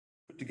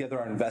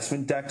together our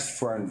investment decks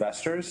for our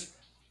investors,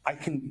 I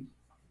can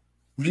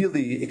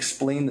really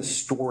explain the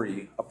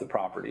story of the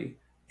property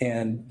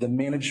and the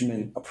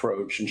management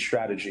approach and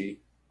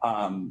strategy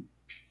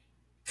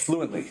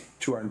fluently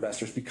to our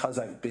investors because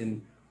I've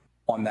been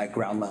on that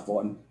ground level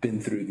and been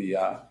through the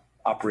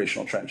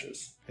operational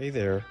trenches. Hey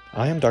there,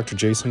 I am Dr.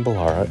 Jason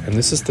Ballara, and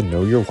this is the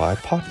Know Your Why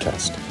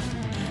podcast,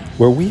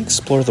 where we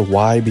explore the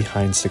why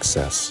behind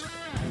success.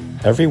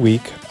 Every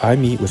week, I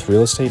meet with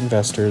real estate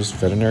investors,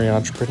 veterinary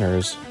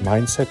entrepreneurs,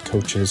 mindset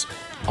coaches,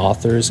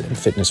 authors, and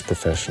fitness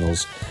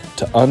professionals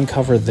to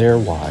uncover their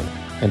why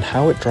and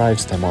how it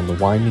drives them on the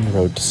winding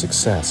road to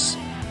success.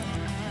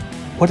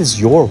 What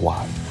is your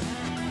why?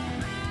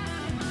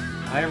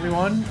 Hi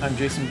everyone, I'm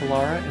Jason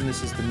Ballara, and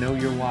this is the Know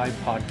Your Why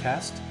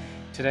podcast.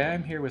 Today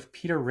I'm here with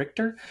Peter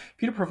Richter.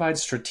 Peter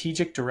provides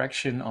strategic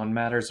direction on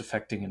matters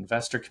affecting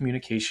investor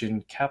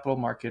communication, capital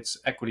markets,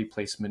 equity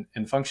placement,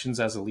 and functions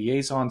as a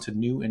liaison to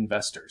new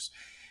investors.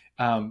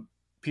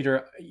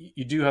 Peter,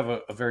 you do have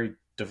a very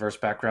diverse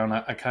background.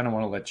 I kind of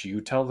want to let you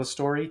tell the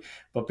story,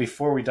 but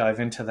before we dive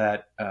into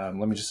that,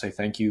 let me just say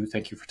thank you.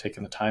 Thank you for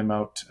taking the time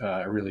out.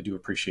 I really do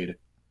appreciate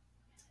it.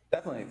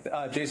 Definitely.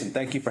 Jason,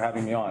 thank you for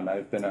having me on.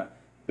 I've been a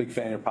big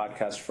fan of your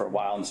podcast for a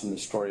while and some of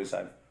the stories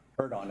I've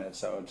heard on it,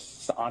 so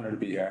it's an honor to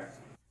be here.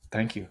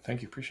 Thank you.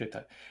 Appreciate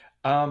that.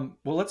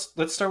 Well,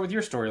 let's start with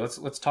your story.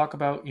 Let's talk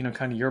about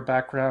kind of your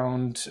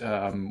background,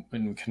 and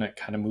we can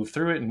kind of move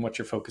through it and what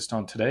you're focused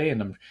on today.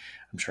 And I'm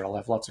sure I'll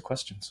have lots of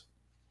questions.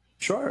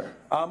 Sure.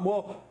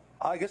 Well,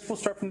 I guess we'll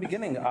start from the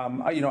beginning.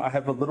 I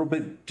have a little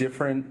bit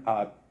different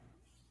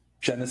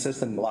genesis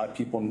than a lot of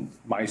people in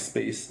my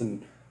space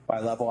and my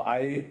level.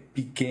 I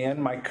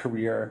began my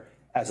career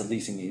as a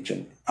leasing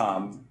agent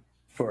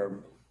for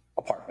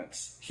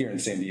apartments here in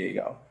San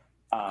Diego.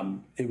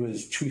 It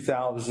was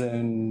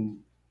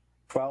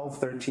 2012,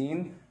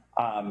 13.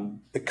 The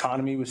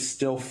economy was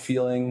still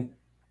feeling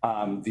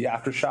the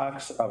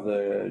aftershocks of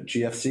the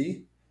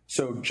GFC.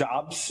 So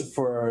jobs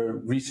for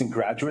recent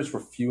graduates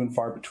were few and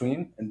far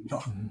between, and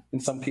in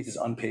some cases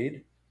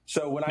unpaid.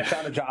 So when I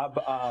found a job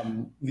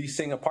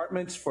leasing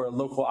apartments for a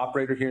local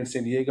operator here in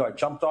San Diego, I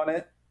jumped on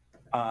it.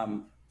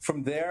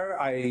 From there,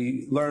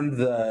 I learned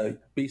the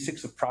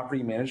basics of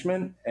property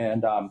management,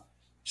 and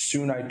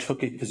soon I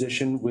took a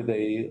position with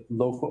a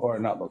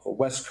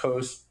West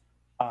Coast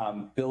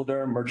merchant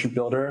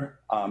builder,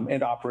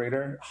 and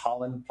operator,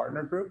 Holland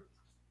Partner Group.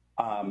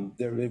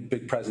 They're a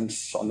big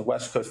presence on the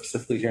West Coast,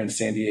 specifically here in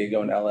San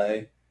Diego and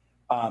LA.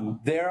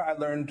 There, I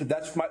learned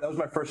that was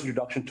my first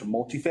introduction to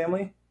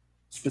multifamily,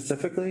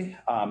 specifically,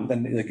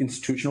 and like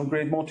institutional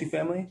grade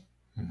multifamily.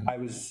 Mm-hmm. I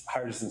was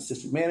hired as an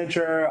assistant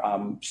manager.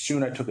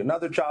 Soon, I took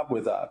another job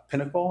with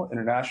Pinnacle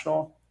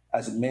International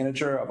as a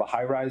manager of a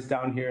high-rise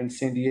down here in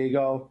San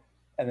Diego.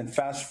 And then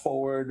fast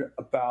forward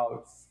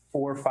about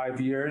 4 or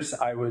 5 years,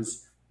 I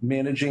was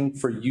managing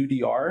for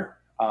UDR,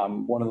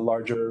 one of the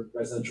larger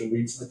residential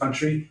REITs in the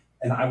country,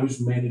 and I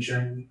was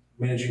managing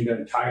the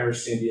entire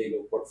San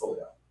Diego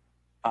portfolio.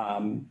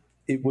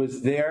 It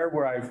was there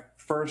where I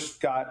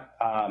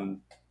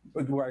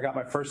got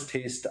my first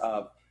taste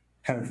of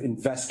kind of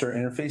investor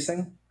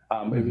interfacing.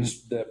 It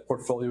was the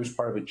portfolio was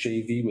part of a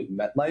JV with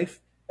MetLife,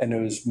 and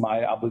it was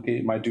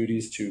my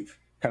duties to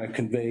kind of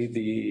convey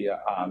the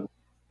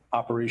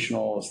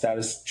operational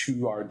status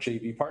to our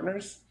JV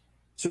partners.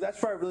 So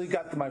that's where I really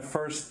got my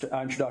first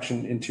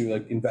introduction into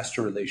like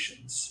investor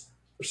relations,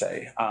 per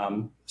se.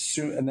 And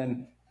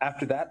then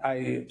after that,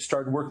 I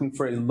started working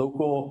for a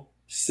local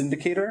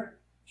syndicator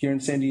here in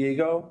San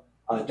Diego,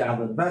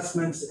 Downland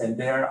Investments, and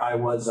there I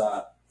was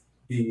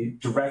the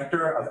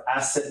director of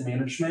asset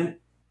management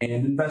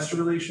and investor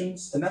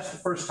relations. And that's the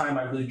first time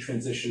I really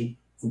transitioned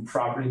from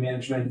property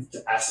management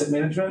to asset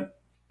management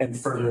and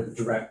further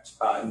direct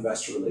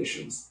investor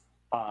relations.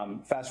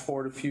 Fast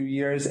forward a few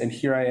years, and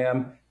here I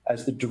am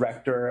as the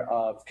director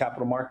of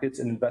capital markets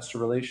and investor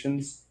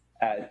relations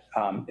at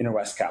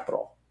Interwest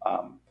Capital.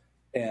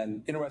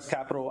 And Interwest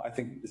Capital, I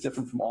think, is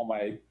different from all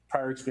my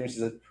prior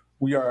experiences. That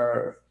we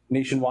are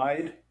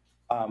nationwide.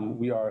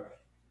 We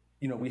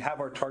have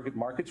our target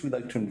markets we'd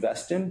like to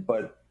invest in,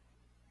 but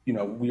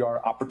we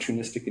are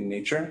opportunistic in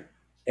nature,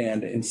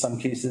 and in some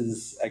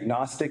cases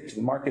agnostic to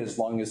the market as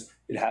long as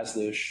it has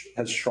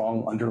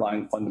strong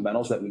underlying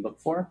fundamentals that we look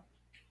for,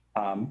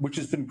 which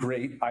has been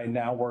great. I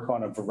now work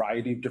on a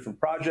variety of different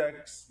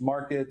projects,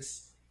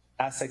 markets,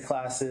 asset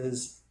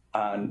classes,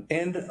 and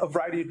with a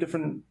variety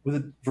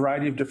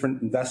of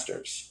different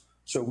investors.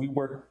 So we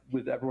work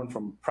with everyone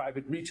from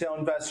private retail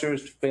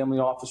investors to family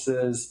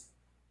offices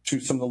to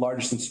some of the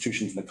largest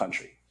institutions in the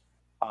country.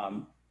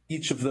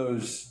 Each of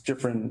those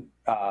different,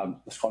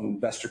 let's call them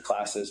investor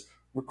classes,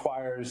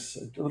 requires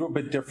a little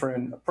bit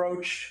different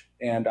approach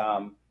and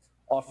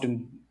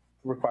often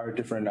require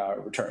different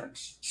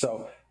returns.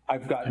 So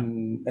I've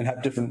gotten and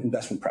have different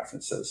investment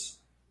preferences.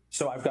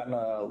 So I've gotten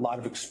a lot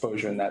of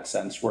exposure in that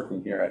sense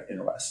working here at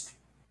Interwest.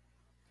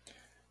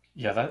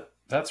 Yeah,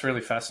 that's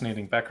really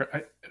fascinating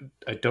background.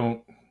 I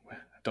don't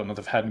know if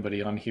I've had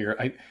anybody on here.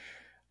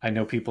 I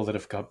know people that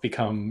have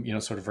become,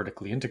 sort of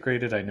vertically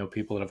integrated. I know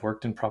people that have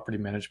worked in property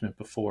management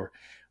before,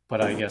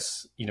 but I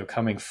guess,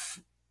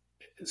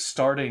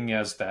 starting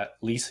as that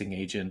leasing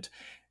agent,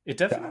 it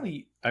Yeah.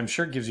 definitely, I'm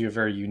sure, gives you a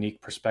very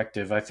unique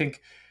perspective. I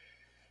think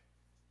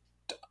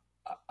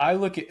I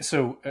look at,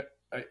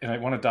 and I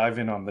want to dive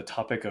in on the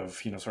topic of,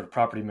 sort of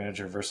property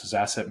manager versus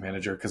asset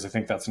manager, because I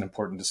think that's an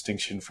important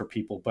distinction for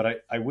people.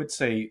 But I would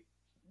say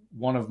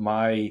one of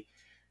my,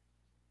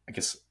 I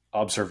guess,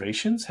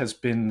 observations has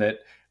been that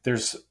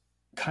there's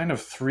kind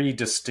of three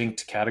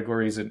distinct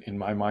categories in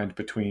my mind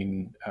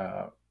between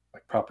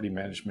like property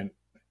management,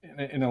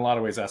 in a lot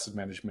of ways asset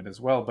management as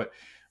well, but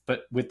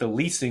with the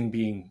leasing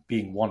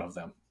being one of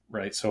them,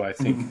 right? So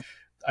Mhm.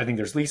 I think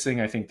there's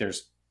leasing, I think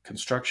there's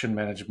construction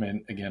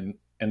management again,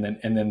 and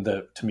then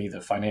the to me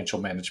the financial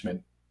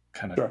management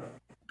kind of Sure.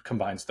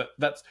 combines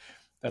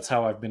that's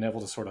how I've been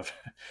able to sort of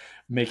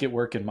make it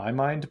work in my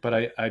mind. But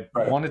I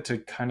Right. wanted to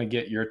kind of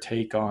get your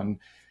take on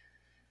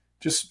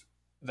just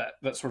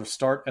that sort of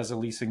start as a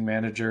leasing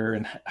manager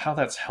and how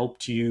that's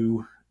helped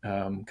you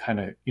kind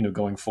of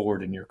going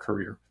forward in your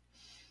career.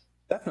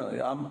 Definitely.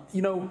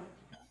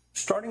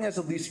 Starting as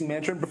a leasing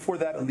manager and before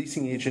that a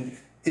leasing agent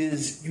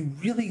is you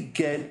really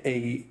get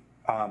a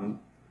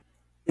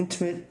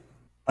intimate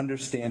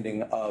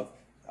understanding of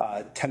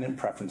tenant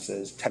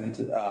preferences, tenant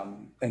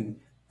and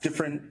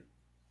different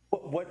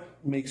what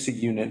makes a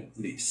unit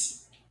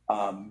lease.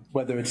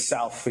 Whether it's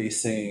south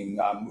facing,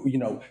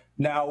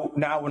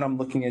 now when I'm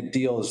looking at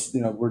deals,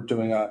 we're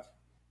doing a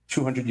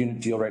 200 unit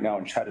deal right now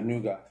in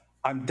Chattanooga.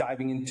 I'm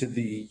diving into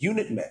the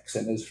unit mix,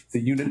 and as the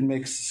unit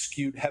mix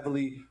skewed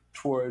heavily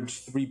towards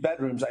three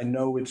bedrooms, I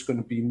know it's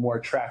going to be more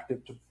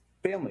attractive to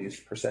families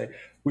per se,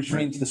 which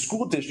Right. means the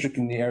school district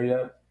in the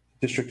area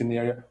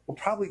will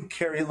probably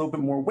carry a little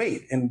bit more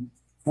weight, and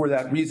for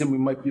that reason, we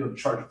might be able to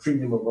charge a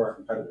premium over our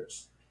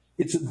competitors.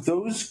 It's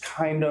those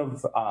kind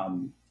of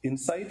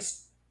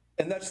insights,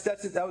 and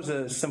that was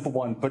a simple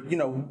one, but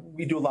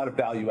we do a lot of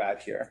value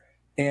add here,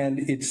 and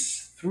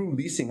it's through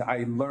leasing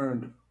I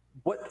learned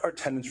what are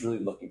tenants really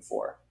looking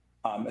for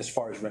as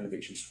far as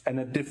renovations, and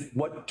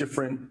what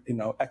different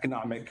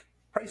economic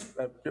price,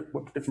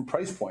 what different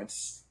price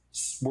points.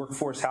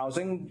 Workforce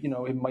housing,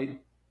 it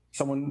might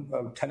someone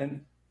a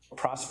tenant a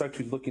prospect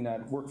who's looking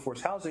at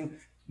workforce housing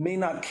may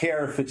not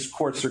care if it's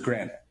quartz or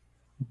granite.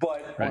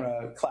 But on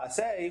Right. a Class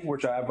A,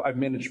 which I've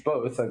managed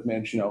both, I've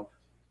managed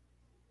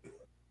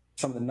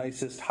some of the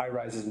nicest high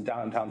rises in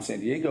downtown San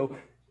Diego.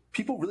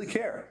 People really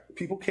care.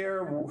 People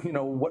care,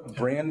 what Yeah.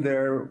 brand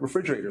their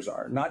refrigerators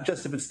are, not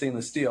just if it's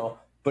stainless steel,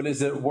 but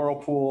is it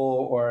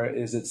Whirlpool or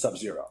is it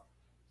Sub-Zero?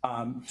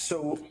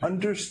 So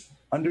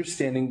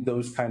understanding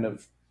those kind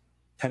of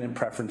tenant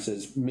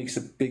preferences makes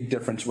a big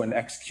difference when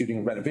executing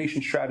a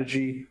renovation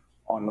strategy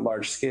on a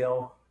large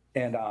scale.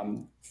 And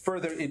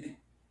further,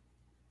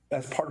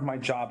 as part of my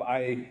job,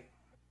 I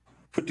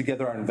put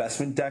together our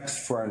investment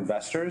decks for our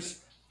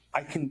investors.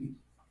 I can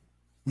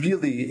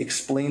really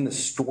explain the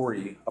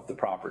story of the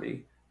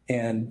property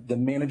and the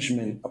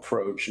management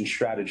approach and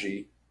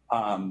strategy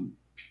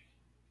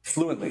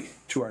fluently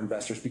to our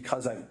investors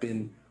because I've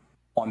been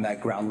on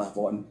that ground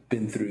level and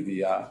been through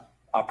the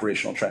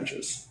operational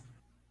trenches.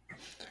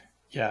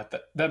 Yeah,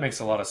 that makes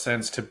a lot of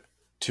sense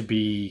to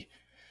be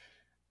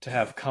to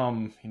have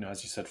come,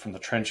 as you said, from the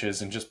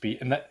trenches and just be,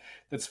 and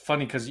that's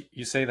funny because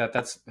you say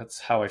that's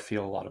how I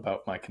feel a lot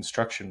about my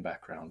construction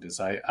background is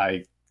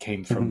I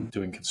came from Mhm.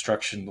 doing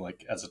construction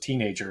like as a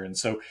teenager. And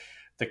so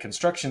the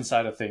construction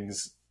side of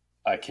things,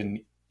 I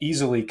can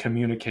easily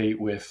communicate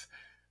with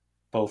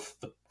both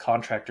the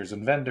contractors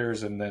and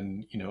vendors and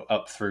then,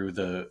 up through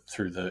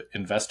the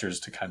investors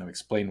to kind of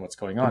explain what's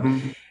going on.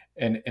 Mhm.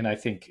 And I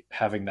think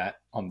having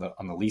that on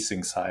the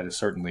leasing side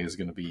is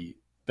going to be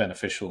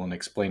beneficial in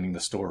explaining the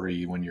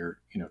story when you're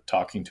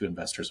talking to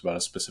investors about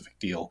a specific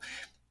deal,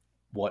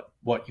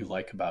 what you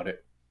like about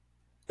it.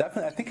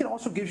 Definitely. I think it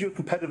also gives you a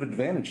competitive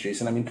advantage,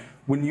 Jason. I mean,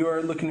 when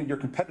you're looking at your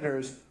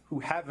competitors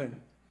who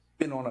haven't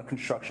been on a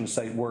construction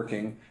site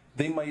working,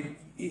 they might,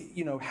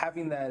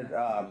 having that,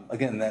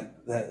 again,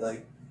 that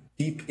like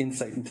deep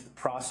insight into the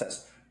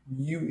process.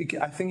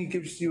 I think it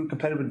gives you a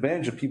competitive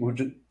advantage of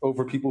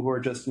over people who are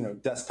just,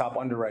 desktop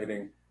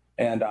underwriting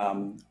and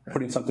Right.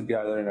 putting something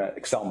together in an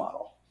Excel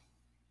model.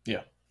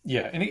 Yeah,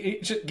 yeah, and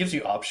it just gives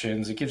you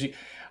options. It gives you,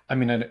 I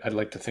mean, I'd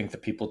like to think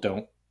that people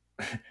don't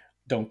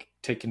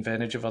take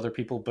advantage of other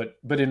people,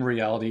 but in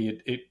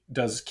reality, it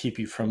does keep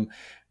you from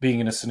being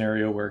in a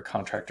scenario where a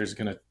contractor is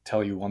going to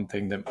tell you one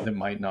thing that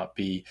might not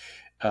be,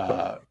 Right.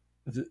 uh,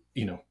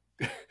 you know,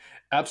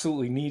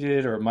 absolutely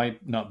needed, or it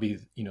might not be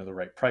the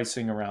right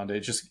pricing around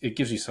it. It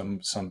gives you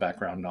some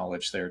background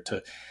knowledge there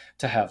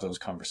to have those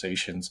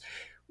conversations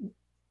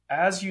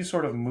as you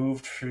sort of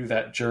moved through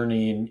that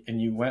journey, and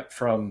you went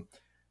from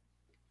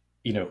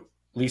you know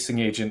leasing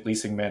agent,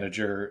 leasing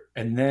manager,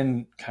 and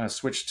then kind of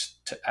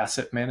switched to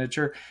asset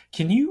manager.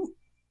 Can you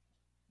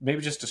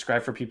maybe just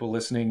describe for people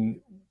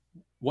listening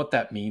what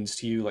that means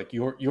to you, like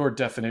your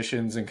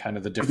definitions and kind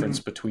of the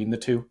difference between the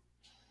two?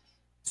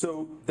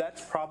 So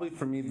that's probably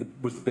for me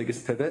was the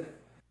biggest pivot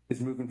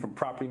is moving from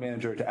property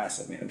manager to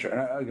asset manager. And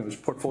again, it was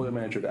portfolio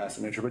manager to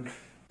asset manager. But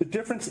the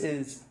difference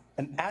is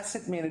an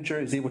asset manager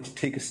is able to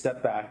take a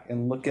step back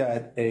and look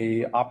at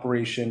a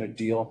operation, a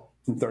deal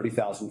from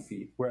 30,000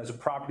 feet, whereas a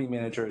property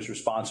manager is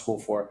responsible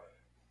for,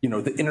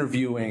 the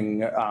interviewing,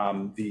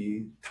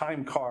 the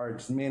time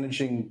cards,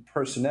 managing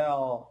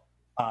personnel,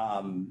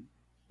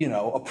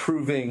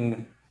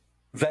 approving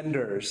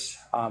vendors.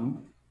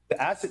 The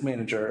asset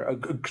manager, a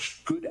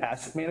good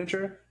asset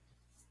manager,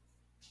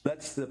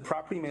 lets the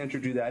property manager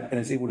do that and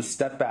is able to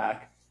step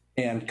back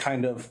and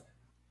kind of,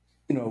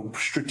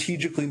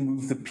 strategically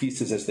move the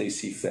pieces as they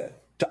see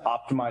fit to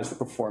optimize the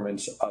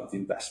performance of the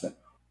investment.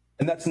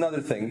 And that's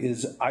another thing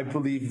is I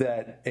believe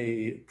that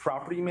a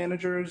property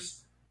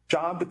manager's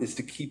job is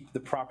to keep the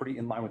property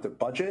in line with their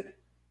budget.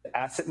 The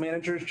asset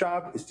manager's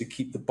job is to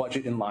keep the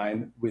budget in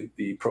line with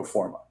the pro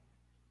forma.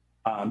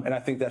 And I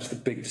think that's the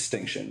big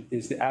distinction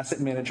is the asset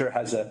manager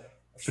has a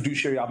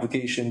fiduciary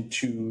obligation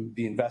to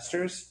the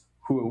investors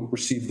who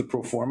receive the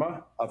pro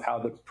forma of how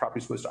the property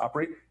is supposed to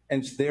operate.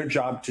 And it's their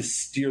job to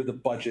steer the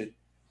budget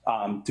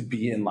to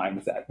be in line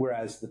with that.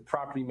 Whereas the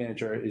property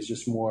manager is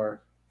just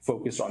more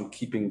focused on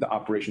keeping the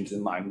operations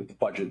in line with the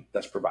budget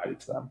that's provided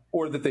to them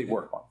or that they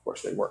work on. Of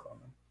course, they work on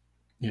them.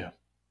 Yeah.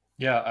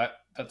 Yeah.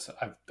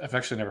 I've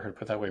actually never heard it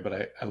put that way,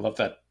 but I love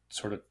that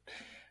sort of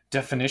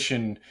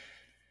definition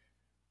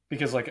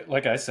because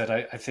like I said,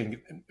 I think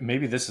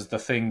maybe this is the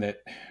thing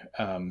that,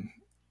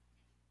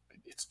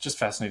 it's just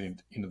fascinating,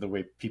 the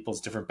way people's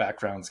different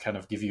backgrounds kind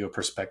of give you a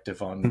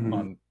perspective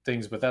on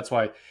things. But that's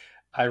why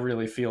I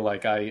really feel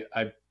like I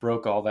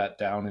broke all that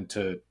down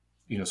into,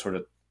 sort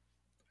of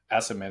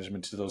asset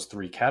management to those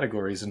three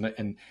categories.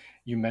 And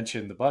you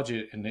mentioned the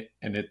budget and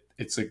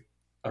it's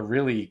a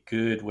really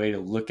good way to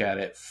look at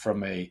it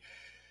from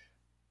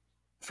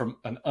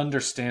an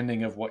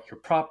understanding of what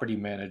your property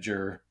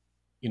manager,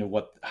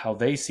 how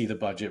they see the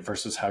budget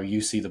versus how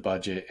you see the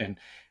budget and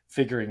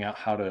figuring out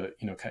how to,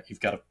 you've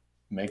got to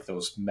make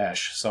those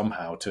mesh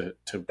somehow to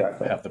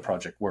have the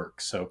project work.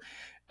 So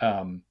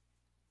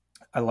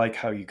I like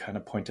how you kind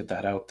of pointed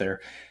that out there.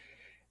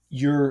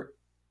 You've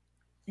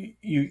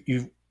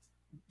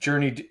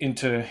journeyed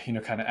into,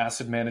 kind of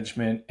asset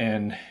management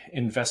and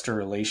investor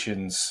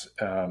relations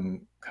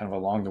kind of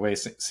along the way.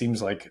 It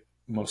seems like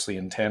mostly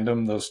in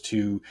tandem, those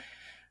two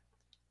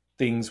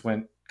things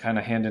went kind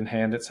of hand in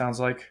hand, it sounds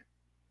like.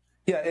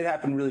 Yeah, it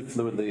happened really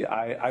fluidly.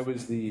 I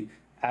was the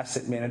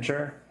asset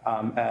manager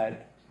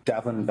at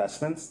Davlin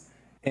Investments,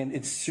 and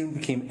it soon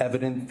became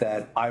evident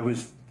that I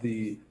was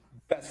the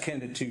best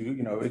candidate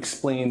to,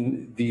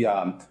 explain the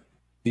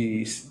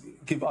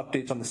give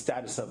updates on the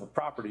status of a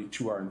property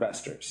to our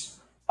investors.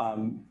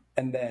 And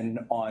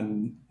then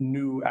on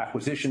new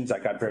acquisitions, I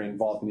got very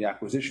involved in the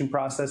acquisition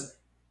process.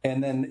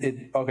 And then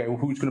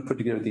who's going to put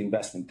together the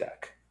investment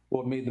deck?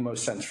 Well, it made the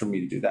most sense for me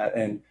to do that.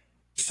 And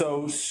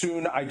so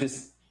soon I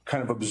just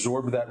kind of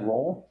absorbed that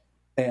role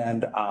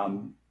and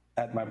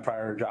at my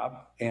prior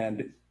job.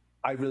 And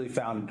I really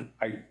found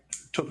I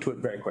took to it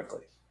very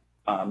quickly.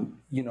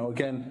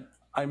 Again,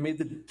 I made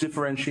the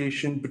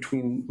differentiation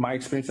between my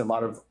experience and a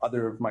lot of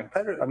other of my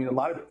competitors. I mean, a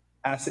lot of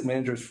asset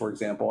managers, for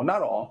example,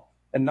 not all,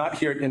 and not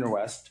here at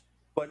Interwest,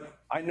 but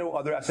I know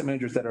other asset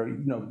managers that are,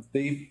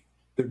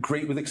 they're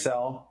great with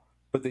Excel,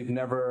 but they've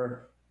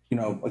never,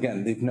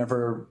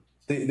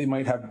 they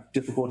might have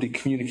difficulty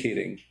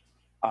communicating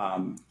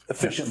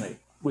efficiently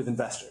with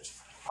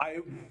investors.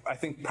 I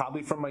think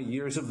probably from my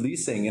years of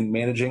leasing and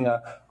managing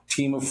a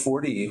team of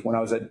 40 when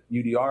I was at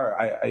UDR,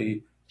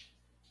 I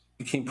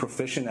became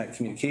proficient at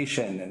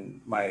communication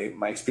and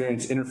my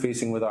experience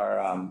interfacing with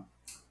our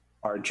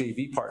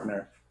JV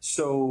partner.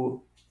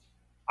 So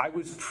I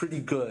was pretty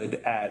good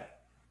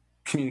at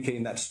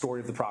communicating that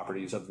story of the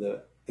properties of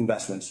the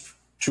investments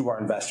to our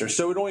investors.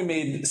 So it only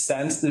made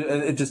sense.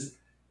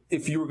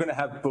 If you were going to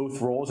have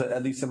both roles,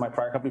 at least in my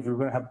prior company, if you were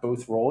going to have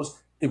both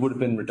roles, it would have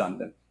been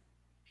redundant.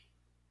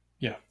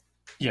 Yeah.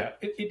 Yeah.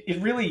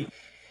 It really,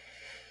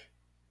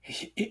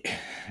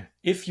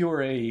 if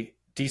you're a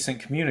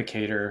decent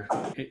communicator,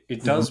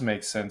 it does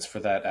make sense for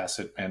that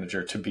asset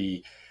manager to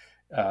be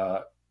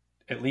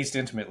at least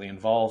intimately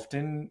involved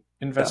in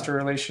investor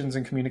relations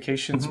and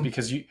communications,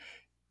 because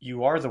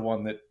you are the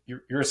one that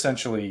you're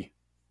essentially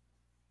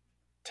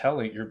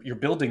telling, you're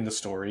building the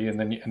story, and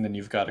then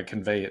you've got to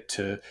convey it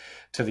to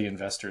the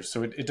investors.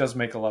 So it does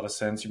make a lot of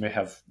sense. You may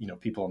have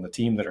people on the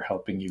team that are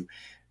helping you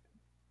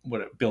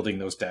building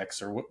those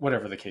decks or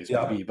whatever the case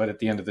may be, but at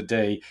the end of the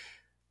day,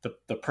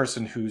 the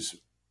person who's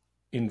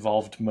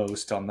involved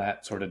most on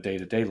that sort of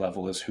day-to-day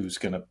level is who's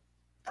going to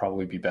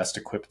probably be best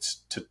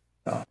equipped to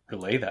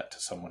relay that to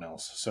someone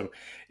else. So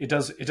it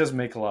does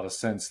make a lot of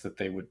sense that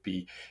they would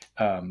be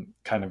kind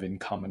of in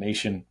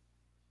combination.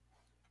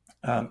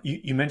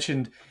 You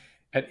mentioned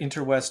at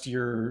Interwest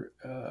you're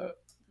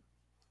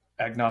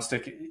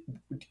agnostic.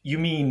 You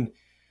mean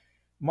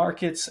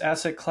markets,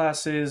 asset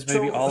classes,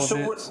 maybe all of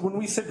it? So when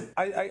we said,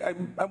 I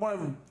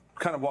want to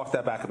kind of walk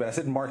that back a bit. I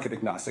said market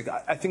agnostic.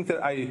 I think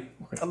that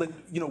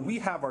we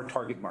have our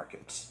target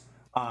markets.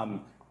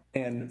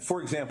 And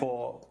for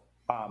example,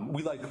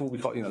 we like what we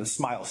call, the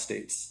smile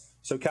states.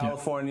 So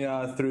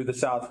California through the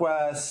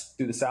Southwest,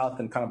 through the South,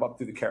 and kind of up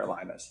through the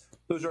Carolinas.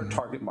 Those are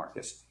target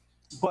markets.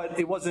 But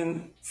it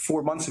wasn't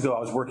 4 months ago I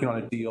was working on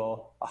a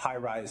deal, a high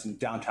rise in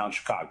downtown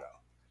Chicago.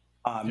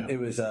 It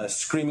was a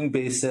screaming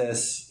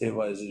basis. It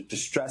was a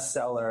distressed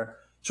seller.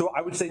 So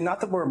I would say not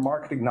that we're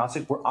market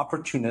agnostic, we're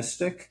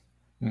opportunistic.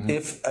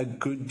 If a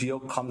good deal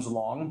comes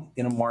along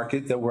in a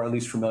market that we're at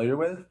least familiar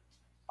with.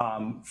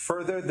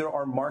 Further, there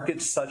are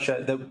markets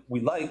that we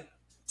like,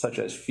 such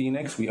as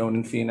Phoenix. We own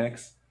in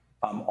Phoenix.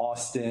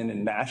 Austin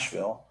and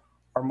Nashville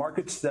are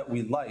markets that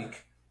we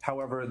like.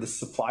 However, the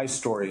supply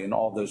story in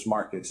all of those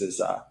markets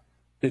is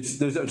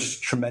there's a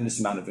just tremendous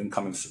amount of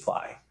incoming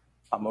supply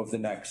over the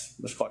next,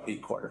 let's call it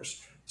 8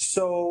 quarters.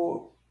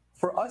 So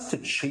for us to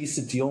chase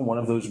a deal in one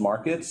of those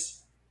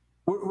markets,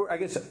 I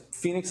guess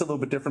Phoenix is a little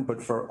bit different,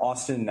 but for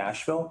Austin and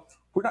Nashville,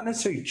 we're not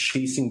necessarily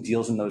chasing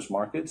deals in those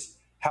markets.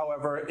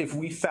 However, if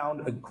we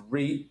found a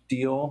great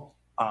deal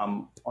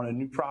on a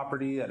new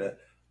property at a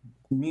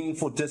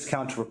meaningful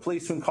discount to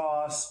replacement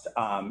cost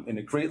in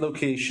a great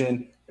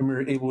location, and we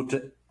were able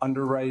to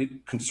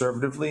underwrite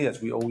conservatively,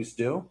 as we always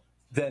do,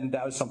 then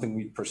that was something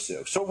we'd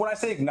pursue. So when I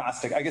say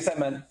agnostic, I guess I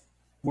meant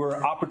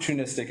we're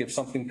opportunistic if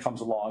something comes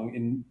along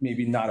in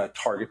maybe not a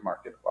target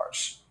market of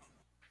ours.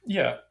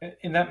 Yeah,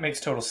 and that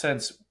makes total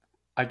sense.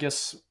 I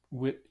guess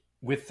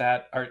with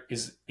that,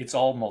 it's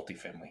all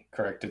multifamily,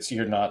 correct?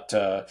 You're not,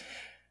 or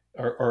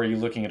are you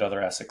looking at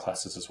other asset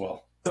classes as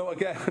well? So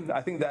again,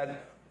 I think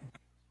that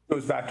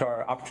goes back to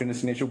our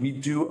opportunistic nature. We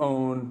do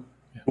own,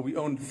 we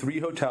own 3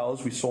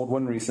 hotels. We sold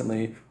one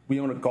recently. We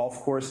own a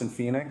golf course in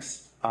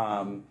Phoenix.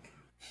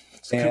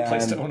 It's a good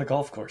place to own a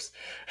golf course.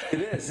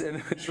 It is,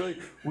 and it's really,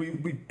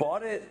 we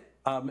bought it,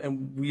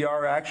 and we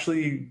are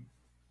actually,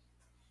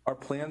 our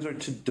plans are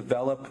to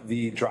develop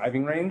the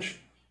driving range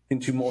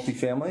into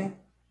multifamily.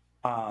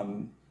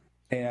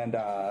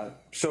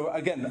 So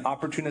again,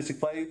 opportunistic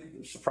play.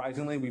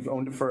 Surprisingly, we've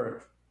owned it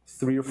for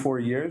 3 or 4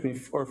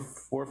 years, or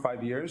 4 or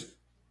 5 years.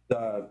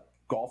 The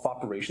golf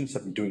operations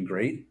have been doing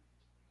great.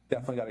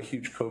 Definitely got a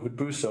huge COVID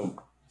boost, so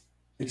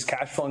it's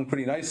cash flowing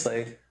pretty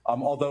nicely.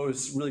 Although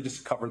it's really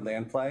just a covered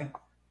land play,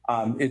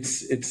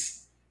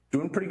 it's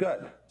doing pretty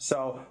good.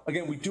 So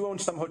again, we do own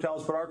some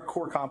hotels, but our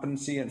core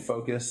competency and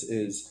focus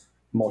is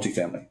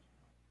multifamily.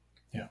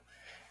 Yeah,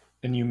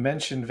 and you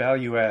mentioned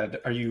value add.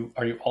 Are you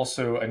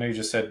also? I know you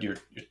just said you're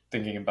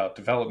thinking about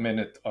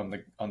development on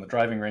the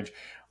driving range.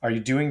 Are you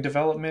doing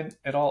development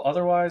at all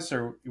otherwise,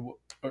 or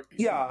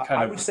yeah, kind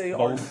I of would say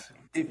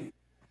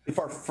if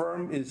our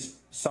firm is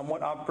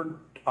somewhat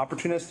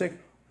opportunistic,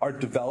 our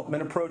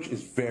development approach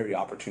is very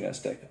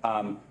opportunistic.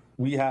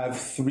 We have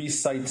 3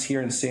 sites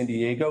here in San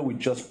Diego. We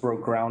just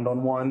broke ground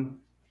on one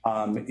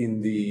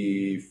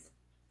in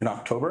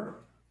October.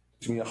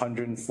 It's going to be a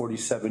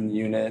 147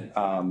 unit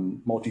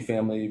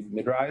multifamily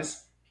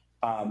mid-rise.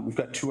 We've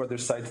got 2 other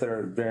sites that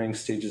are at varying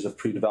stages of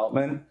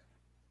pre-development.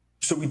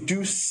 So we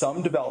do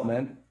some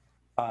development,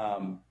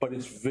 but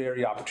it's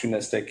very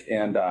opportunistic,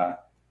 and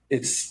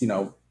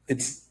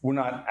we're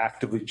not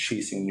actively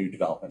chasing new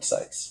development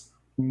sites.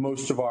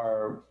 Most of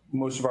our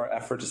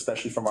efforts,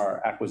 especially from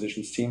our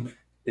acquisitions team,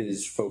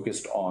 is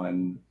focused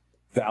on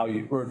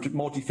value or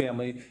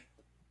multifamily.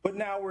 But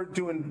now we're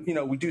doing,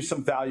 we do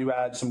some value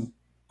add, some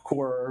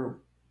core.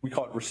 We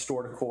call it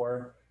restore to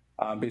core.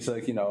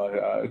 Basically,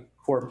 a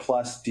core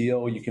plus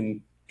deal. You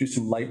can do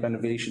some light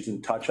renovations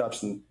and touch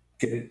ups and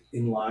get it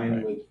in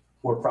line with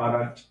core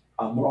product.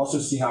 We're also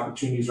seeing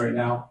opportunities right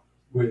now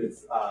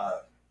with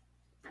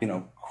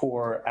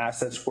core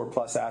assets, core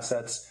plus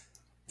assets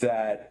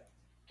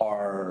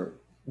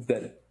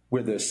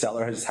where the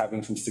seller is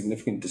having some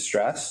significant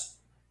distress,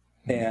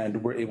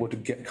 and we're able to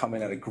come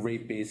in at a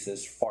great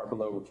basis, far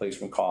below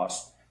replacement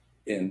cost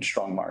in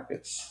strong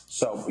markets.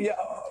 So yeah,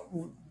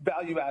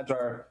 value adds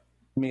our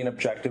main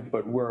objective,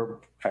 but we're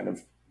kind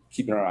of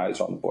keeping our eyes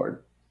on the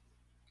board.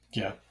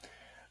 Yeah,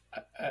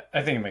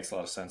 I think it makes a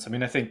lot of sense. I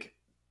mean, I think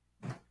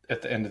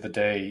at the end of the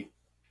day,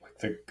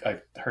 I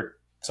heard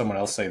someone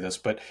else say this,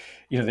 but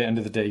at the end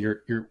of the day,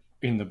 you're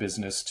in the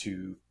business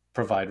to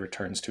provide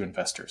returns to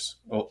investors.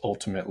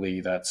 Ultimately,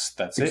 that's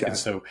exactly it. And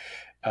so,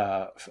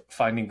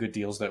 finding good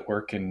deals that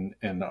work and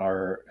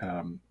are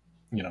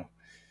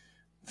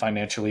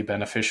financially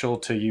beneficial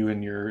to you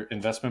and your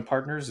investment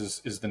partners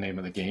is the name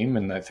of the game.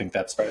 And I think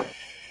that's right.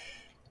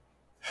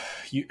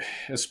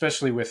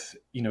 Especially with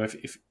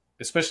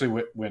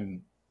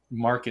when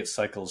market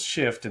cycles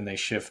shift, and they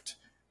shift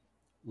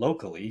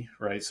locally,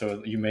 right?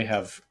 So you may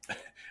have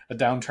a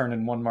downturn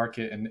in one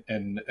market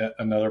and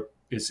another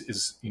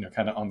is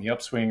kind of on the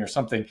upswing or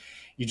something.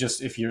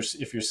 If you're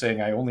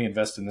saying I only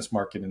invest in this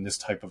market in this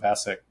type of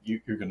asset,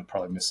 you're going to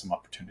probably miss some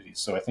opportunities.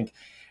 So I think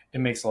it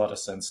makes a lot of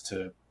sense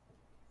to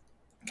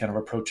kind of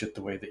approach it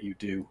the way that you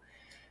do.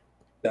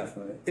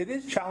 Definitely. It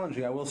is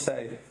challenging, I will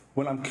say,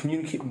 when I'm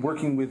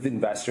working with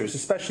investors,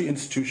 especially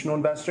institutional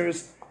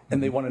investors,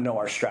 and they want to know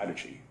our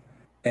strategy.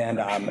 And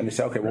they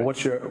say, okay, well,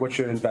 what's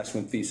your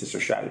investment thesis or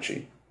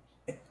strategy?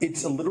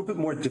 It's a little bit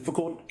more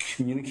difficult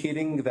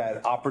communicating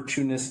that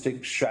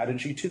opportunistic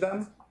strategy to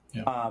them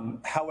Yeah.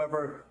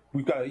 However,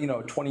 we've got a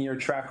 20-year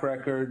track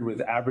record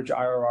with average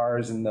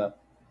IRRs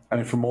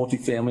for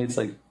multifamily, it's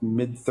like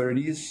mid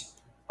 30s.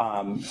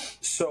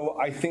 So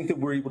I think that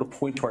we're able to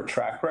point to our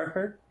track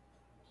record,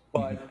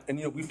 but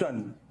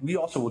we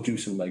also will do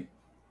some like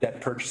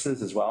debt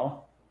purchases as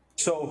well.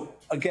 So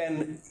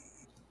again,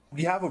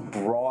 we have a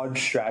broad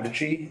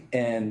strategy,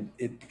 and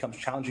it becomes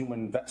challenging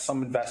when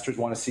some investors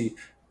want to see,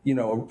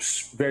 a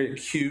very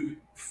acute,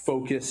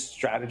 focused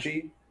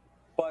strategy.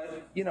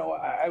 But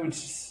I would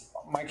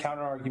my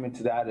counter argument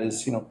to that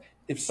is,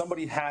 if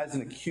somebody has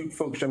an acute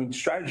focus,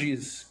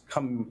 strategies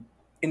come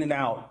in and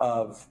out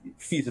of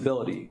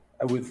feasibility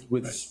with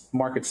right.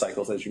 market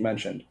cycles, as you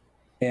mentioned,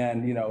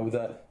 and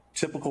the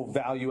typical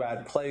value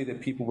add play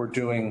that people were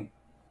doing,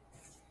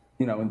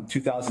 in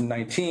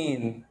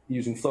 2019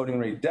 using floating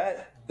rate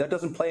debt, that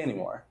doesn't play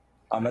anymore.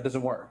 That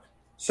doesn't work.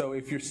 So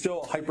if you're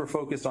still hyper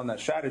focused on that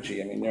strategy,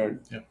 you're,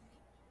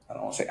 I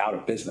don't want to say out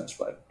of business,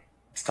 but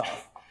it's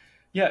tough.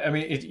 Yeah,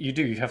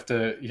 you have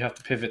to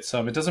pivot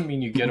some. It doesn't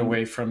mean you get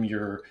away from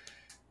your,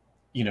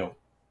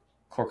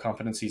 core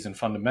competencies and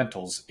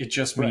fundamentals. It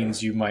just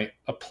means you might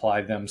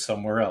apply them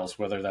somewhere else,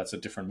 whether that's a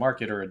different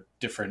market or a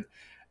different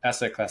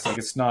asset class. Like,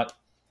 it's not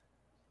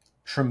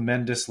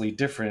tremendously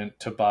different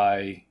to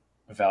buy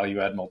a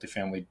value add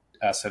multifamily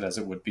asset as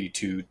it would be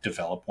to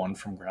develop one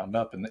from ground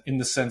up. And in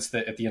the sense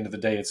that at the end of the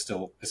day, it's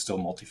still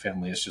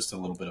multifamily. It's just a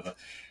little bit of a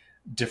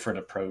different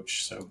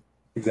approach. So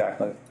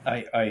exactly,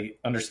 I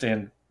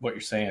understand what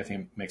you're saying. I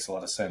think it makes a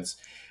lot of sense.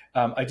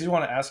 I did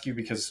want to ask you,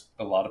 because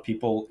a lot of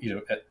people,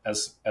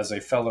 as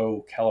a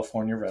fellow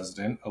California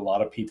resident, a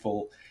lot of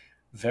people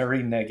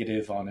very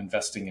negative on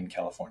investing in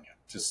California.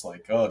 Just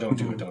like, oh, don't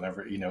do it, don't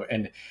ever,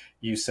 and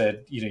you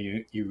said,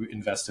 you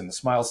invest in the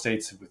Smile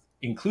States,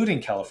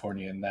 including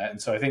California in that.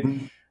 And so I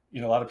think, a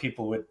lot of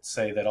people would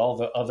say that all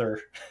the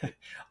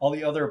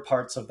other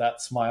parts of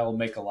that smile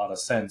make a lot of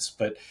sense.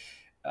 But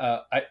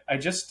I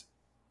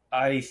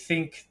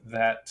think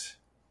that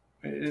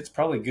it's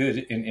probably good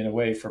in a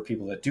way for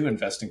people that do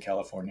invest in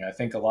California. I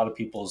think a lot of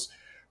people's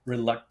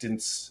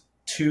reluctance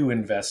to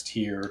invest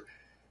here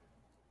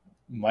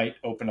might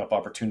open up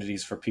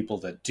opportunities for people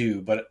that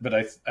do, but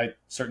I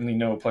certainly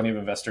know plenty of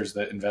investors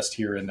that invest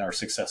here and are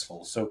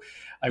successful. So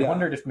I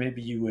wondered if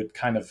maybe you would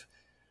kind of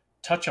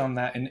touch on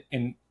that,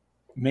 and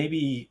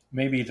maybe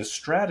the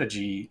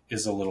strategy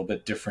is a little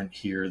bit different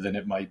here than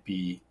it might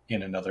be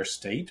in another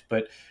state.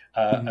 But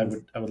I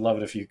would love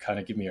it if you kind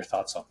of give me your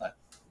thoughts on that.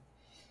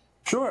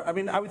 Sure.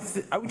 I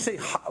would say,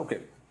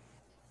 okay,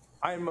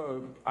 I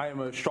am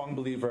a strong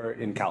believer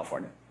in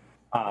California.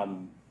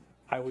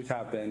 I always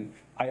have been.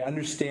 I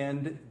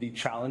understand the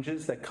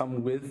challenges that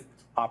come with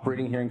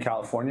operating here in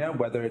California,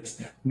 whether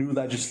it's new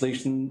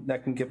legislation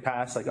that can get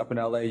passed, like up in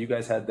LA, you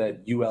guys had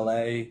that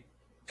ULA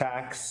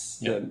tax,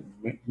 the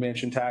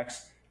mansion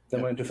tax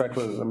that went into effect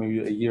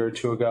a year or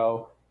two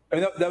ago.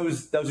 That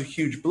was a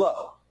huge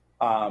blow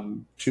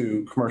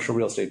to commercial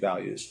real estate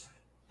values.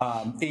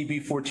 AB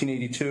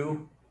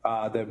 1482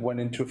 that went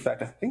into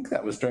effect, I think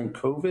that was during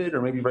COVID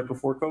or maybe right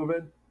before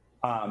COVID.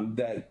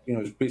 That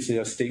is basically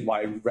a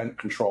statewide rent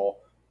control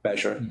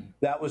measure.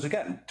 That was,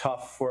 again,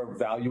 tough for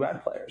value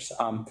add players.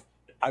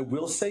 I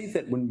will say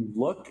that when you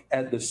look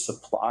at the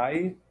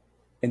supply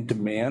and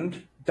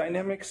demand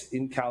dynamics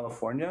in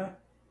California,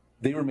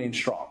 they remain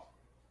strong,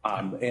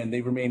 and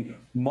they remain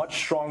much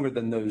stronger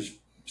than those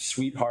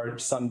sweetheart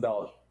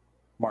Sunbelt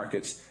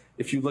markets.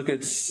 If you look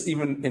at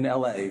even in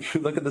LA, if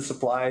you look at the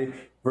supply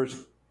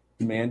versus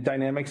demand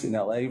dynamics in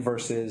LA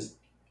versus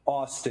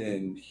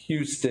Austin,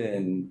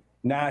 Houston,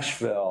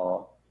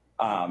 Nashville,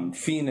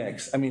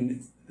 Phoenix,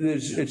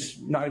 it's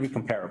not even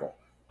comparable.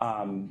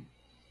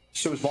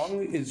 So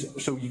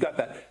you got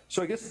that.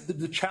 So I guess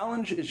the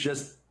challenge is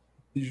just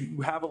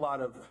you have a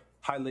lot of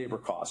high labor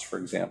costs, for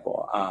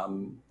example.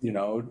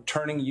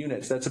 Turning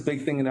units. That's a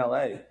big thing in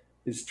LA,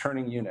 is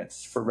turning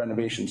units for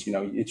renovations.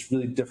 It's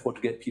really difficult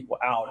to get people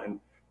out and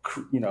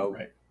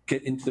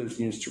get into those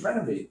units to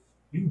renovate.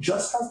 You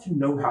just have to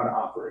know how to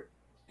operate.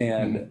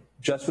 And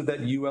just with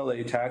that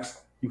ULA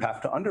tax, you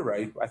have to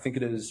underwrite. I think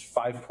it is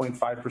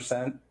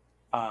 5.5%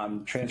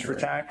 transfer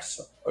tax,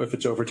 or if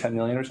it's over 10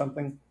 million or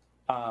something.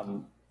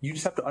 You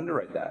just have to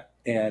underwrite that.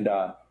 And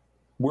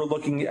we're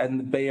looking at in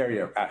the Bay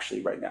Area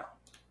actually right now.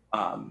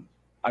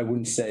 I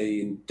wouldn't say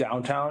in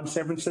downtown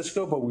San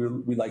Francisco, but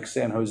we like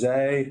San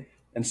Jose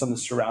and some of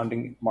the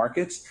surrounding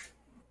markets.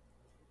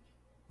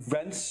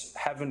 Rents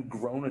haven't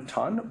grown a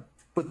ton,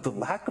 but the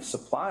lack of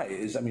supply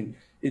is,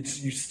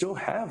 you still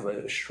have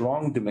a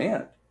strong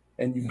demand,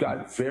 and you've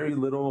got very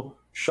little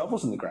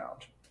shovels in the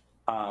ground.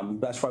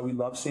 That's why we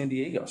love San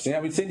Diego.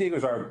 San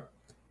Diego's a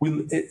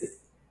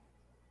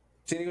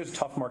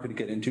tough market to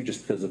get into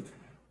just because of,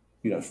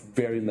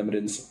 very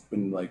limited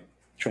in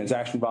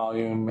transaction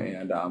volume,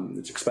 and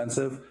it's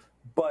expensive.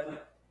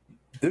 But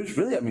there's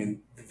really,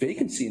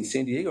 vacancy in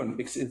San Diego, and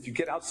if you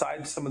get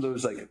outside some of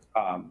those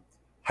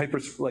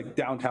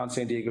downtown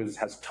San Diego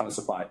has a ton of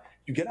supply.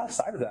 You get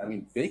outside of that,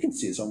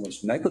 vacancy is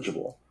almost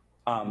negligible,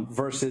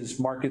 versus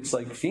markets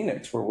like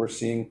Phoenix, where we're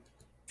seeing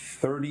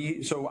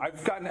 30. So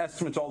I've gotten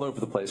estimates all over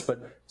the place,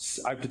 but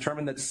I've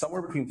determined that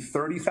somewhere between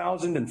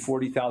 30,000 and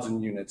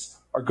 40,000 units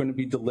are going to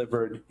be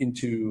delivered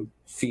into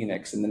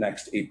Phoenix in the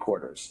next 8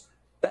 quarters.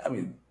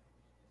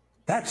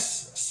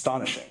 That's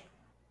astonishing.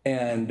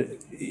 And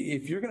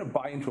if you're going to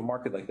buy into a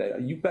market like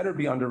that, you better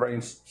be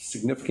underwriting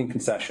significant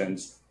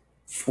concessions,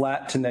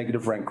 flat to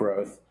negative rent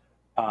growth.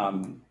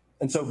 And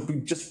so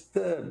just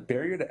the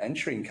barrier to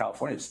entry in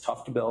California, it's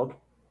tough to build.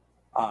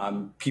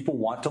 People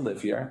want to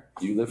live here.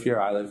 You live here,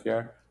 I live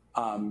here.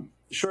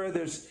 Sure,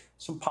 there's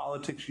some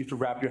politics you have to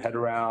wrap your head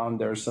around.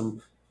 There's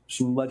some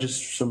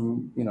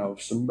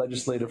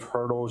legislative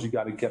hurdles you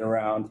got to get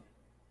around.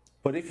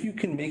 But if you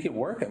can make it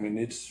work,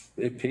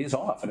 it pays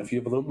off. And if you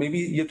have maybe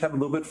you have to have a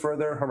little bit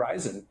further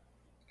horizon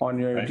on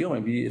your deal.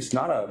 Maybe it's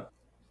not a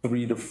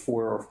 3 to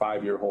 4 or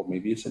 5 year hold.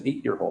 Maybe it's an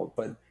 8-year hold.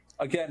 But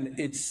again,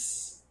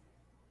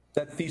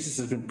 that thesis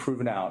has been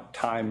proven out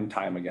time and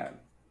time again.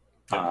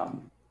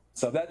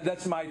 So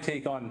that's my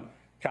take on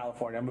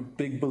California. I'm a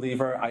big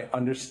believer. I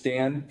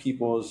understand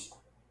people's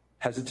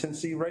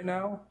hesitancy right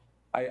now.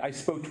 I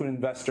spoke to an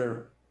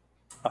investor,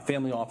 a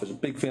family office, a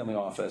big family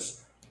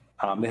office.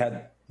 I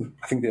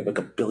think they have like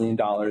 $1 billion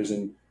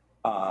in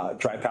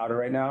dry powder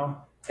right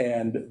now.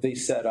 And they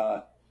said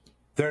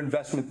their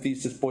investment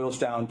thesis boils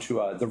down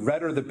to the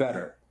redder the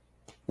better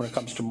when it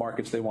comes to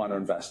markets they want to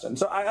invest in.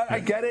 So I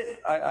get it.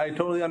 I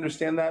totally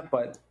understand that.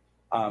 But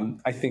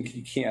I think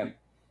you can't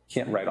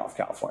write off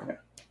California.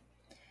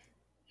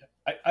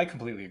 I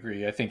completely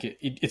agree. I think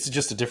it's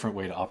just a different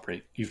way to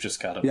operate. You've just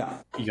got to,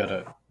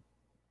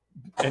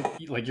 and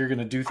like you're going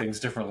to do things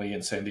differently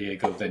in San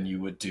Diego than you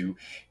would do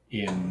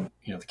in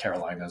the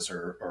Carolinas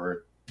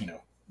or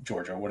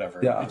Georgia or whatever.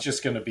 It's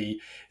just going to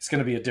be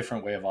a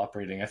different way of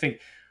operating. I think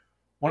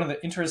one of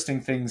the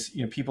interesting things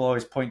people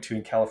always point to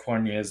in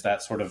California is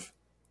that sort of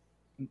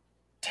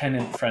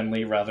tenant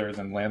friendly rather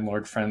than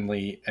landlord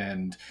friendly,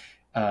 and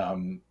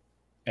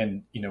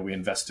we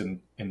invest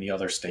in the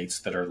other states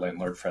that are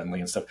landlord friendly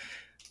and stuff.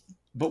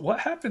 But what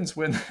happens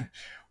when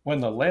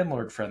the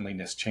landlord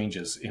friendliness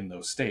changes in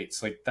those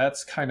states? Like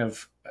that's kind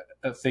of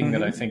a thing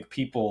that I think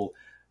people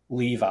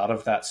leave out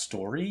of that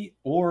story.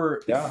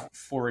 Or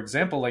for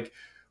example, like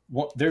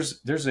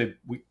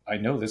I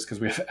know this because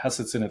we have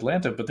assets in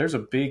Atlanta, but there's a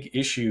big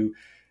issue.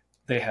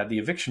 They had the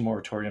eviction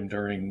moratorium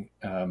during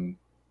the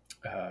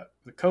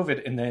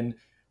COVID, and then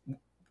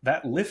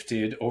that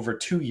lifted over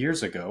 2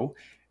 years ago.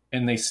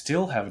 And they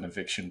still have an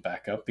eviction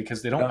backup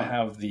because they don't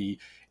have the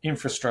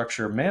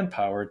infrastructure,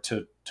 manpower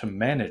to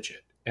manage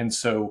it. And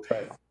so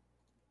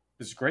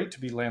it's great to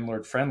be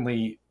landlord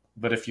friendly,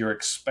 but if you're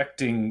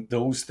expecting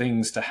those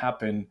things to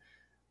happen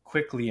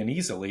quickly and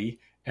easily,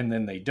 and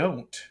then they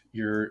don't,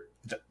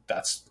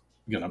 that's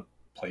going to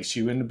place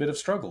you in a bit of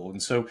struggle.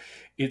 And so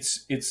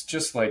it's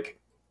just like,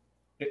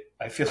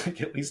 I feel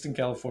like at least in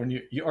California,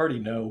 you already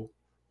know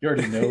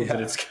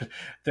that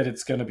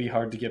it's going to be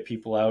hard to get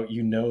people out.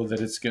 That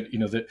it's going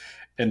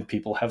and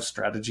people have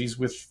strategies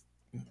with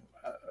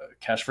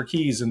cash for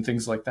keys and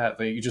things like that.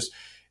 You just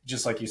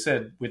like you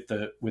said with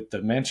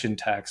the mansion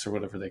tax or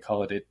whatever they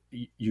call it,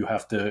 you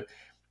have to,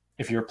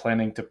 if you're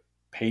planning to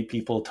pay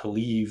people to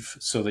leave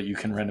so that you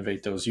can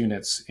renovate those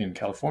units in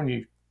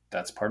California,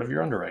 that's part of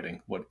your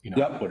underwriting. What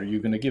are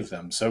you going to give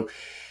them? So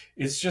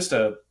it's just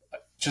a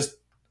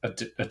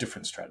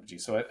different strategy.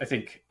 So I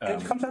think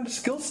it comes down to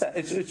skill set.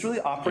 It's really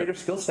operator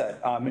skill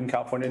set in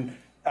California. And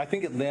I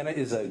think Atlanta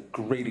is a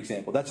great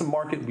example. That's a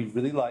market we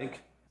really like.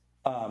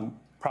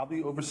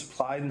 Probably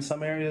oversupplied in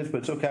some areas, but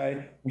it's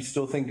okay. We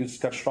still think it's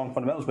got strong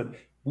fundamentals. But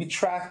we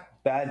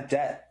track bad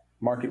debt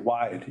market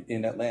wide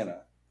in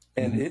Atlanta,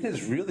 and it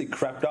has really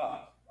crept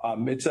up.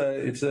 It's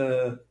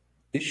a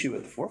issue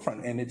at the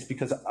forefront, and it's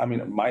because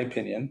in my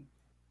opinion,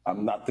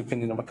 not the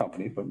opinion of a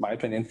company, but my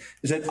opinion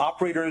is that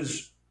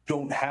operators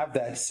don't have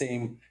that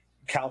same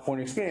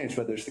California experience,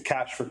 whether it's the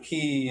cash for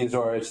keys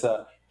or it's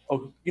the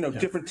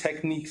different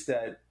techniques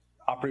that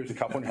operators in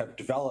California have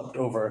developed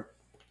over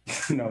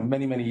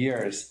many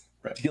years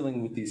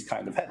dealing with these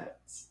kind of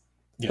headwinds.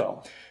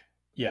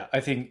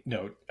 I think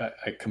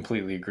I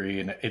completely agree,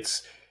 and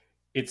it's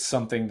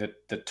something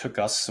that took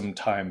us some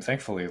time.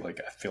 Thankfully, like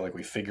I feel like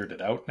we figured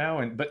it out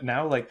now, but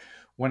now like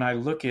when I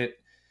look at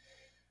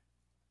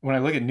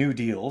new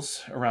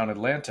deals around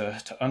Atlanta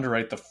to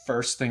underwrite, the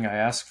first thing I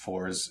ask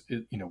for is,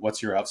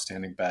 what's your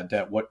outstanding bad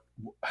debt?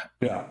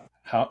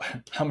 How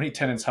many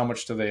tenants, how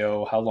much do they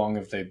owe? How long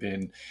have they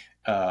been,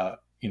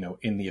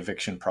 in the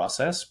eviction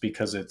process?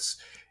 Because it's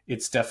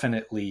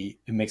definitely,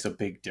 it makes a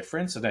big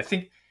difference. And I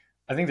think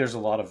there's a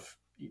lot of,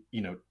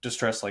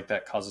 distress like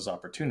that causes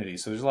opportunity.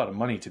 So there's a lot of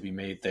money to be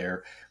made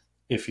there.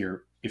 If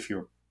you're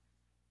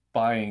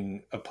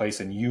buying a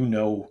place and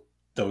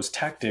those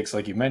tactics,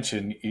 like you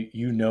mentioned,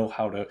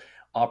 how to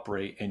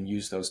operate and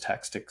use those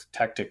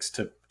tactics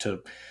to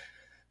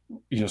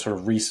sort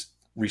of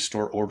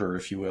restore order,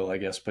 if you will, I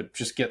guess, but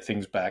just get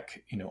things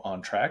back,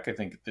 on track. I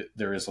think that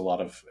there is a lot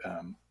of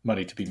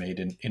money to be made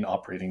in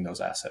operating those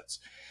assets.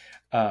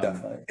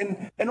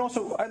 Definitely. And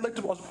also I'd like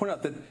to also point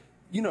out that,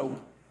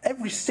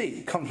 every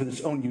state comes with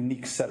its own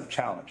unique set of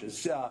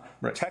challenges.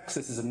 Right.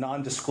 Texas is a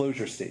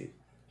non-disclosure state.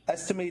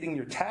 Estimating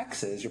your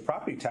taxes, your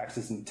property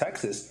taxes in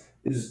Texas,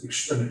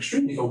 is an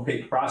extremely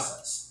opaque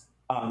process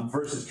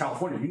versus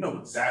California. You know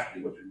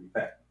exactly what you're going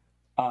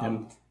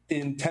to pay.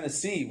 In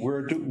Tennessee,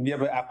 we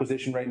have an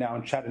acquisition right now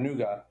in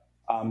Chattanooga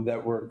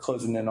that we're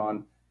closing in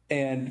on,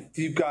 and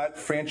you've got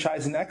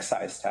franchise and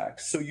excise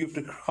tax. So you have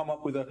to come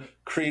up with a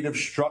creative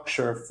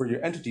structure for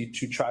your entity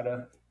to try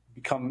to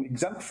become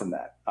exempt from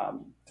that,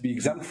 to be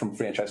exempt from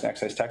franchise and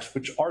excise tax,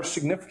 which are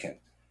significant.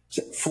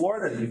 So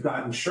Florida, you've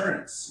got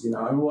insurance.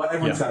 Well,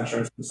 everyone's got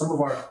insurance.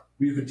 But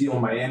we have a deal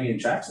in Miami and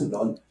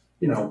Jacksonville,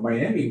 and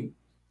Miami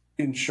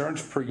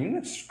insurance per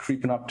unit's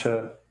creeping up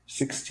to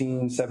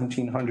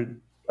 $1,700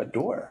 a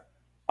door.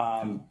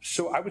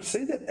 So I would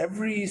say that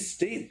every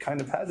state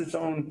kind of has its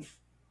own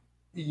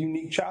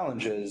unique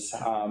challenges.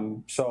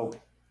 So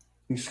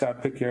you just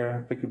got to pick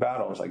your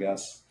battles, I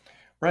guess.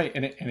 Right,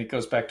 and it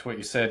goes back to what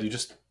you said.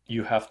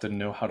 You have to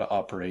know how to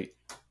operate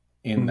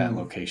in that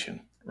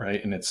location,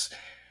 right? And it's,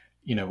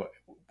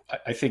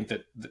 I think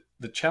that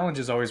the challenge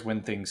is always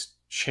when things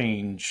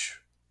change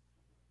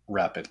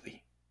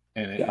rapidly.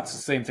 And it's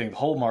the same thing. The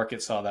whole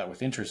market saw that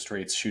with interest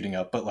rates shooting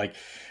up. But like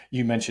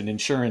you mentioned,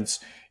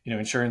 insurance,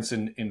 insurance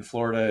in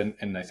Florida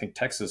and I think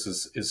Texas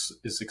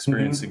is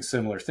experiencing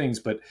similar things.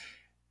 But,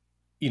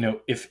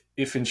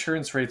 if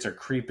insurance rates are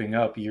creeping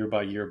up year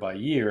by year by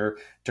year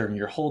during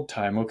your hold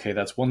time, okay,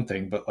 that's one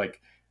thing. But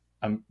like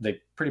they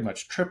pretty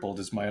much tripled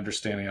is my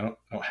understanding. I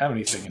don't have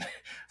anything in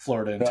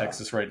Florida and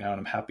Texas right now. And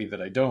I'm happy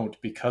that I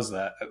don't, because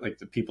that, like,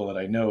 the people that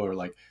I know are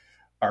like,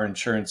 our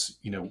insurance,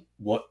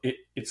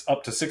 it's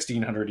up to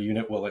 $1,600 a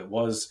unit. Well, it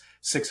was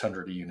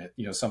 $600 a unit,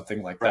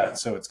 something like that.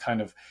 So it's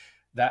kind of,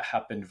 that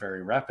happened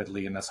very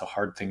rapidly, and that's a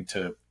hard thing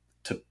to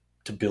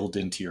build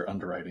into your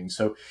underwriting.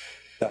 So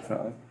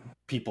definitely,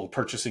 people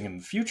purchasing in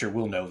the future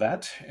will know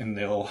that, and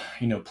they'll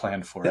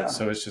plan for it.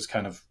 So it's just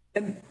kind of,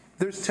 and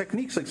there's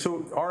techniques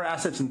so our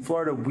assets in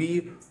Florida,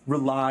 we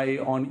rely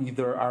on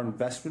either our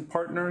investment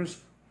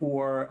partners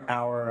or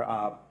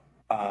our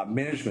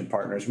management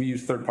partners. We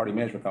use third-party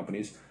management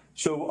companies.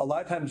 So a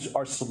lot of times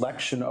our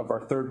selection of our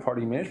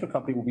third-party management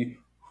company will be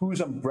whose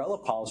umbrella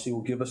policy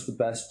will give us the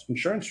best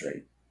insurance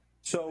rate.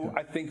 So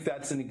I think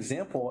that's an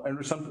example. And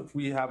if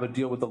we have a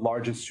deal with a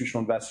large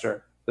institutional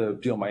investor, the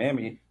deal in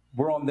Miami,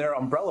 we're on their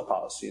umbrella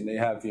policy, and they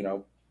have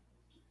a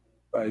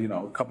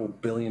couple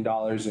 $1 billion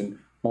in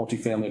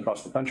multifamily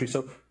across the country.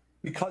 So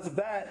because of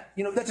that,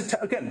 that's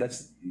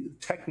that's a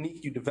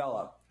technique you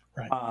develop.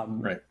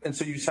 Right. And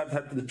so you just have to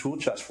have the tool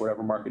chest for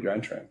whatever market you're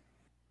entering.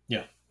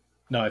 Yeah.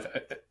 No,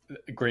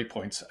 great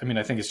points. I mean,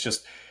 I think it's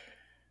just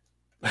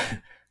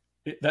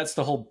that's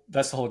the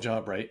whole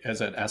job, right?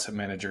 As an asset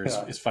manager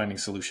is finding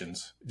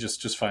solutions,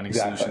 just finding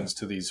solutions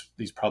to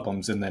these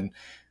problems, and then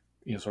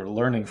sort of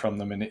learning from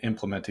them and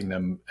implementing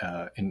them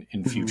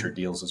in future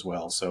deals as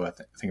well. So I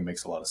think it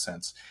makes a lot of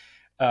sense.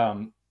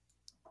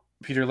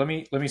 Peter, let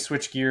me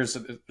switch gears.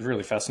 It's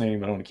really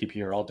fascinating, but I don't want to keep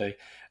you here all day.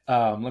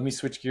 Let me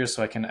switch gears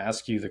so I can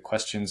ask you the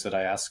questions that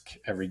I ask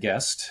every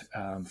guest.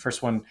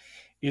 First one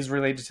is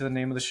related to the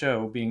name of the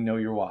show, being Know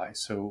Your Why.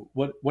 So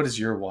what is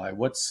your why?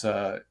 What's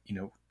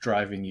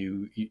driving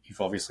you?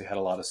 You've obviously had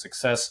a lot of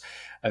success.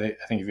 I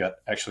think you've got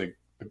actually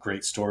a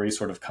great story,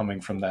 sort of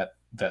coming from that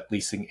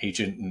leasing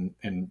agent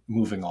and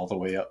moving all the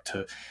way up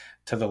to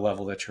the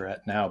level that you're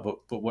at now.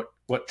 But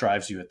what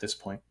drives you at this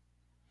point?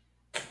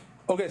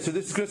 Okay, so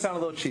this is going to sound a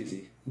little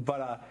cheesy,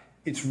 but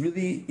it's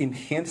really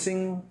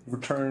enhancing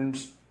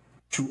returns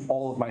to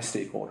all of my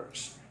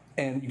stakeholders.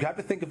 And you have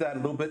to think of that a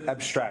little bit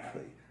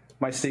abstractly.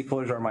 My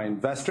stakeholders are my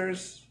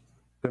investors,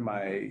 they're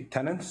my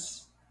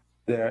tenants,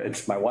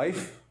 it's my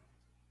wife,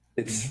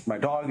 it's my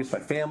dog, it's my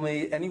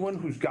family, anyone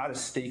who's got a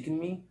stake in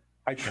me.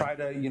 I try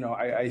to,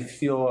 I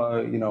feel,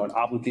 an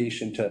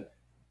obligation to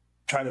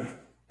try to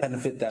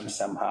benefit them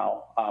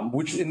somehow,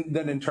 which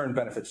then in turn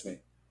benefits me.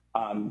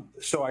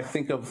 So I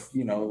think of,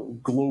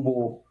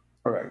 global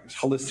or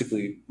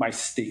holistically, my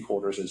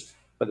stakeholders as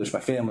whether it's my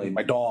family,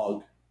 my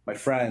dog, my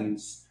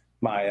friends,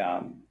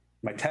 my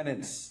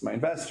tenants, my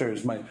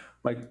investors, my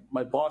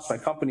boss, my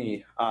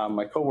company,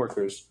 my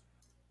coworkers.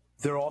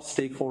 They're all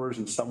stakeholders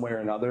in some way or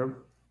another.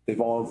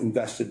 They've all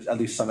invested at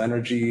least some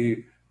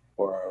energy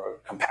or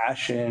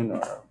compassion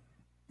or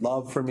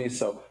love for me.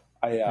 So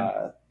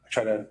I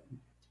try to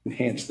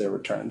enhance their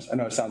returns. I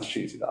know it sounds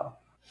cheesy though.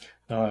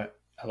 No,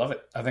 I love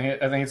it. I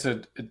think it's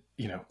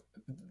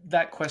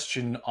that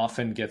question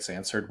often gets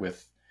answered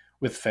with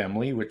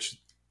family,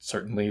 which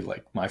certainly,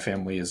 like, my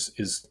family is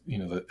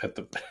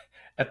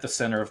at the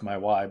center of my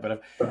why.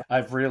 But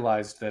I've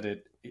realized that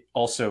it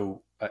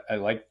also, I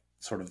like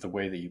sort of the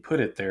way that you put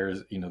it there,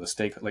 is, the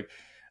stake, like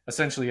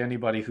essentially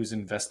anybody who's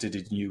invested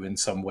in you in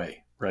some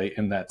way, right?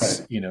 And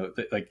that's,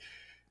 like,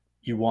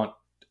 you want,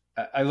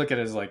 I look at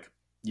it as like,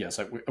 yes,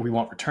 we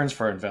want returns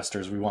for our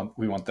investors. We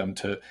want them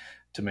to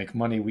make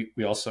money.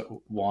 We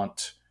also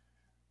want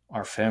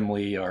our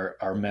family,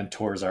 our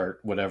mentors, our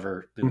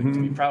whatever,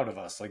 to be proud of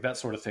us, like that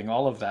sort of thing.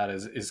 All of that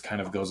is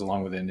kind of goes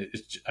along with it.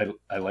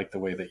 I like the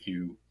way that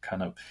you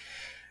kind of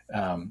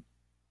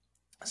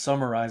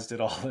summarized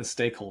it all as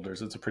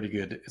stakeholders. It's a pretty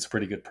good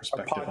Our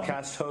perspective on it.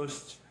 podcast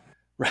host.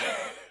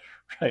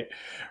 Right,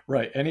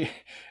 right.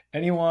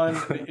 Anyone,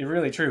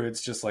 really true.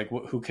 It's just like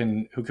who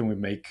can we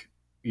make,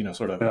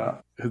 sort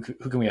of who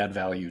can we add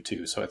value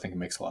to? So I think it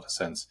makes a lot of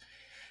sense.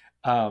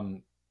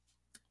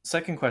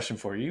 Second question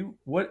for you: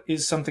 what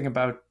is something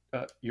about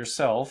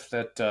yourself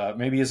that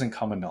maybe isn't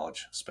common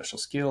knowledge? A special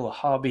skill, a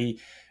hobby,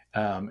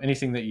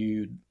 anything that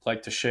you'd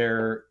like to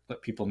share?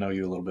 Let people know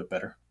you a little bit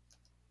better.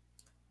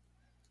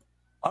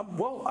 Odd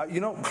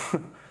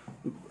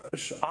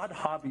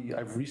hobby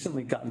I've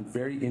recently gotten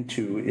very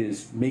into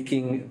is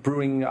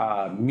brewing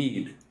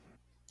mead.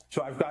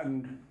 So I've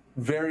gotten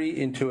very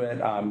into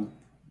it. I'm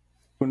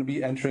going to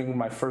be entering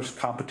my first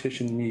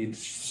competition mead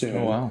soon.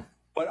 Oh, wow.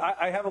 But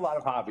I have a lot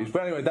of hobbies.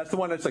 But anyway, that's the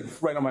one that's like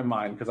right on my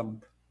mind because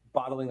I'm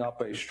bottling up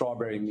a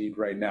strawberry mead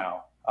right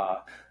now.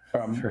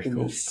 Very in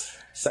cool. the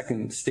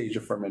second stage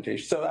of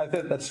fermentation. So I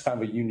think that's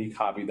kind of a unique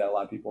hobby that a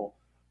lot of people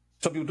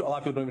don't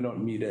even know what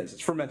mead is.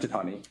 It's fermented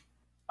honey.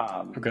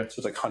 Okay. So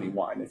it's like honey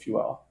wine, if you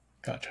will.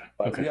 Gotcha.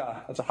 But okay. Yeah,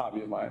 that's a hobby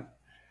of mine.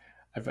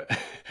 I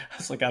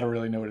was like, I don't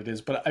really know what it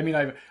is, but I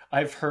mean,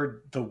 I've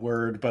heard the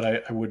word, but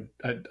I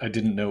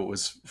didn't know it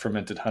was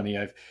fermented honey.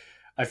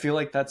 I feel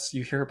like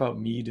you hear about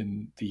mead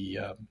in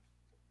the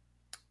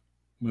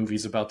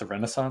movies about the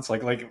Renaissance,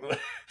 like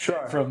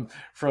Sure.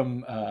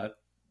 from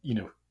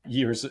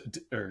years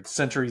or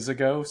centuries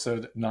ago.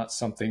 So not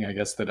something, I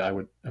guess, that I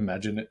would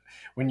imagine it.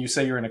 When you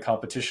say you're in a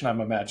competition,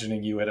 I'm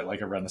imagining you at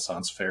like a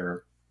Renaissance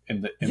fair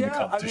in the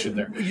competition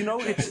there.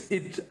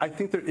 I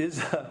think there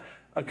is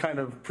a kind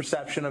of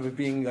perception of it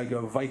being like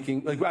a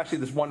Viking. Like actually,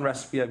 this one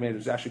recipe I made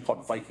is actually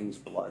called Viking's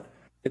blood.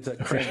 It's a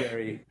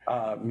cranberry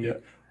mead. Yeah.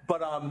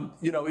 But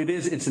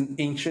it's an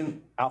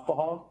ancient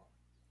alcohol,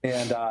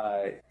 and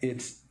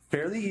it's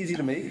fairly easy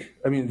to make.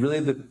 I mean, really,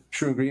 the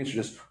true ingredients are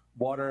just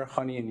water,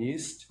 honey, and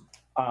yeast.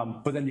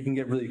 But then you can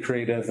get really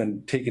creative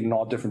and take it in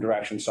all different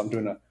directions. So I'm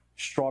doing a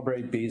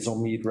strawberry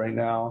basil mead right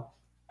now.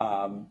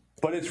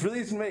 But it's really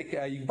easy to make.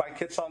 You can buy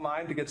kits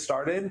online to get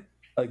started,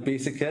 like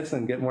basic kits,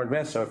 and get more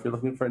advanced. So if you're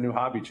looking for a new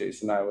hobby,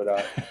 Jason, I would.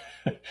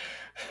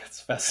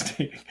 That's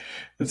fascinating.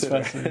 That's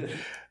fascinating.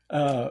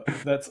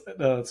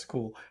 That's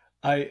cool.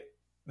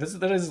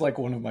 That is like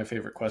one of my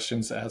favorite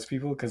questions to ask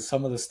people because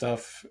some of the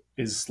stuff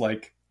is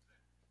like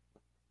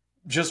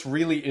just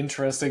really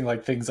interesting,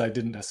 like things I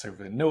didn't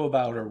necessarily know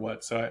about or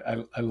what.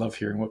 So I love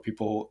hearing what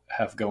people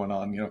have going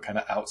on, kind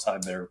of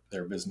outside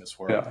their business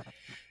world. Yeah.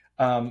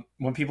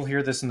 When people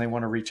hear this and they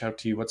want to reach out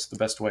to you, what's the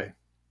best way?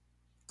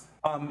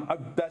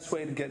 Best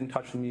way to get in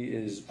touch with me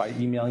is by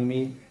emailing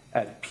me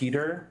at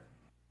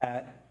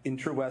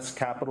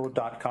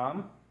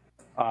peter@interwestcapital.com.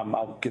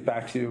 I'll get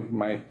back to you.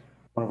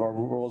 One of our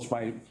rules,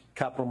 my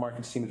capital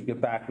markets team, is to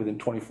get back within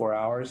 24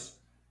 hours.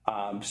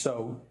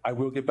 So I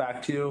will get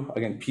back to you.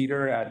 Again,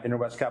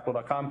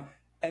 peter@interwestcapital.com.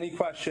 Any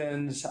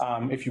questions?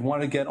 If you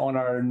want to get on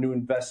our new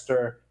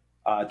investor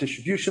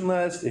distribution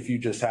list, if you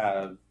just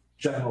have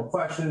general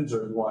questions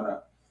or you want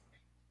to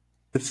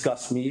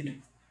discuss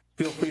mead,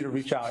 feel free to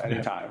reach out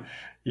anytime.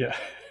 Yeah.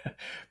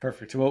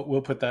 Perfect.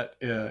 We'll put that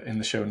in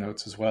the show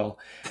notes as well.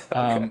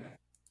 Okay.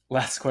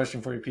 Last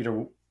question for you,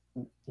 Peter.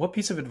 What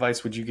piece of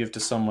advice would you give to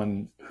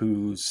someone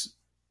who's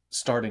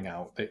starting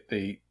out?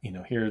 They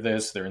hear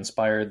this, they're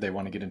inspired, they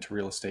want to get into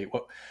real estate.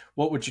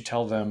 What would you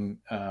tell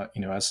them,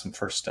 as some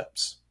first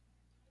steps?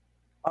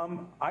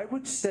 I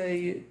would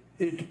say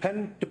it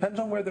depends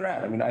on where they're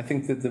at. I mean, I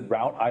think that the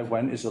route I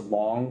went is a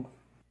long,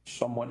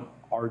 somewhat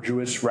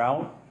arduous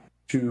route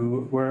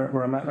to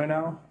where I'm at right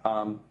now.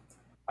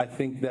 I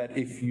think that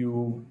if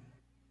you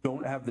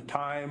don't have the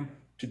time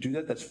to do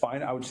that, that's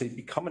fine. I would say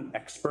become an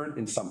expert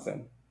in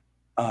something.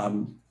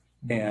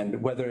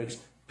 And whether it's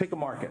pick a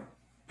market,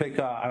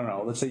 I don't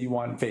know, let's say you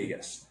want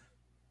Vegas.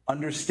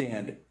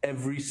 Understand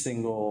every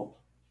single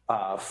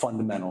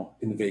fundamental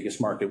in the Vegas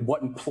market,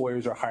 what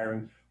employers are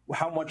hiring,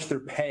 how much they're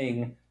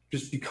paying.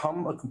 Just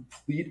become a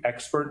complete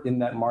expert in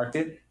that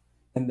market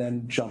and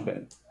then jump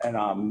in.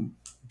 And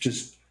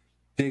just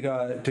dig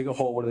a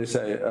hole, what do they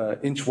say,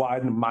 inch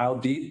wide and a mile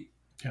deep,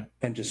 yeah.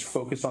 And just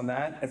focus on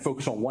that and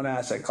focus on one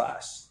asset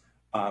class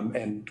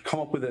and come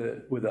up with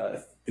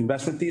a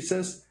investment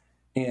thesis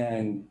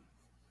and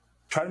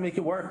try to make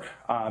it work.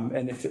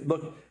 And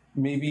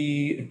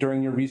maybe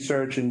during your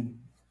research you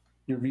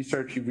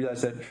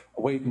realize that,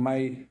 wait,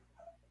 my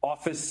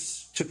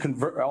office to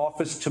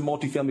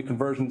multifamily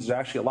conversions is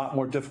actually a lot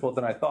more difficult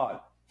than I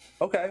thought.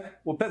 Okay,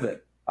 we'll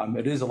pivot.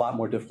 It is a lot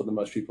more difficult than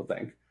most people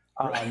think.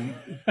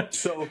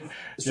 So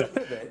yeah.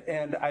 Pivot.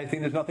 And I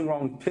think there's nothing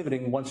wrong with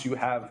pivoting once you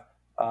have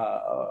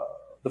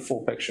the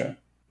full picture.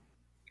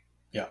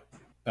 Yeah,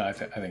 I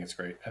think it's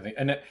great.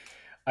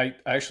 I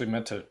actually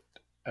meant to.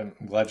 I'm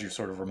glad you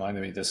sort of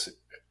reminded me this.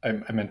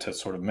 I meant to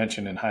sort of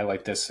mention and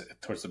highlight this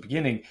towards the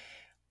beginning.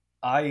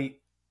 I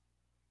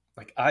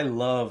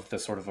love the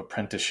sort of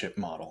apprenticeship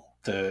model.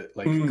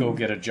 Go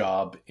get a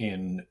job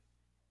in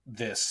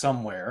this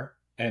somewhere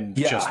and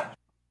just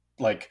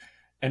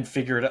and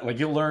figure it out. Like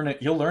you'll learn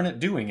it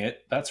doing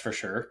it. That's for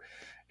sure.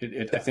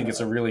 I think it's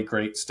a really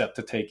great step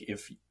to take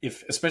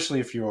if especially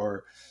if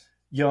you're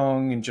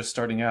young and just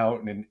starting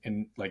out,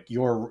 and like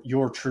your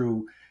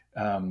true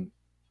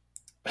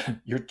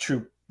your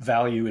true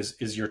value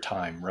is your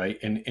time, right?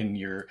 And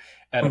you're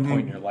at a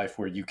point in your life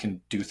where you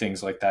can do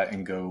things like that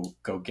and go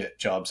get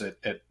jobs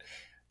at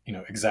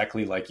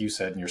exactly like you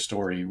said in your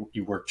story,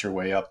 you worked your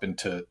way up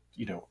into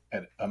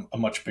at a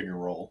much bigger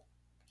role.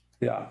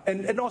 Yeah,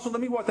 and also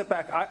let me walk that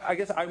back. I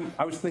guess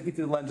I was thinking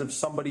through the lens of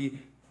somebody,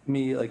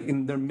 me, like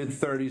in their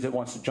mid-30s that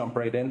wants to jump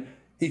right in.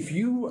 If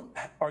you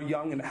are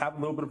young and have a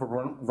little bit of a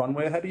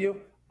runway ahead of you,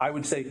 I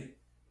would say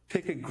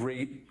pick a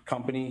great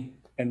company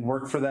and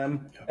work for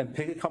them, and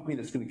pick a company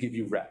that's going to give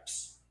you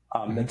reps.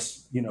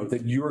 That's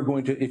that you are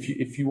going to,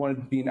 if you want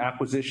to be in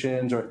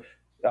acquisitions or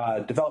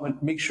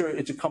development, make sure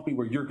it's a company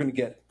where you're going to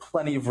get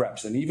plenty of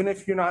reps, and even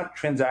if you're not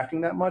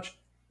transacting that much,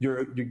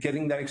 you're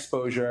getting that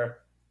exposure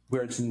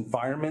where it's an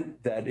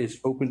environment that is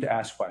open to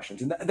ask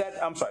questions. And that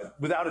I'm sorry,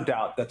 without a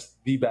doubt, that's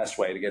the best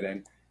way to get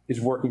in, is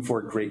working for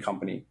a great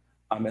company,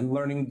 and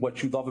learning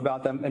what you love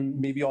about them, and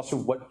maybe also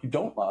what you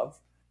don't love,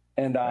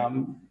 and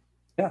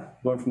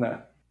going from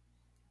there.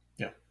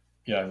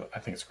 Yeah, I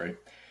think it's great.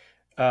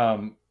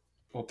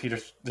 Well, Peter,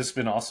 this has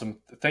been awesome.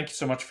 Thank you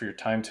so much for your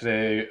time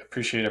today.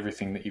 Appreciate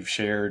everything that you've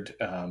shared.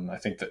 I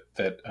think that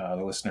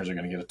the listeners are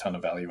going to get a ton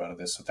of value out of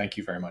this. So thank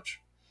you very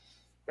much.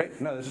 Great.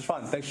 No, this is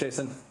fun. Thanks,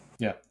 Jason.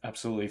 Yeah,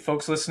 absolutely.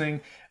 Folks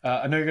listening,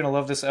 I know you're going to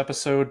love this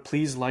episode.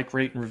 Please like,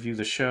 rate, and review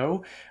the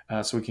show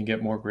so we can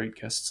get more great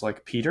guests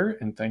like Peter.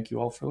 And thank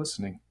you all for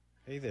listening.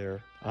 Hey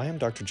there, I am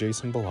Dr.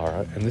 Jason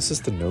Ballara, and this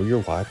is the Know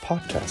Your Why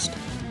podcast,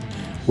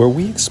 where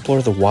we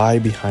explore the why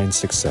behind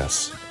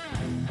success.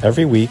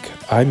 Every week,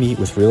 I meet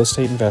with real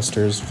estate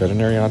investors,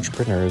 veterinary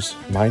entrepreneurs,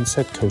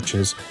 mindset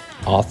coaches,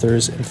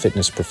 authors, and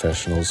fitness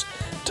professionals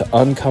to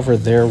uncover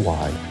their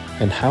why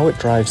and how it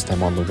drives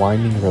them on the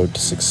winding road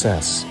to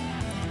success.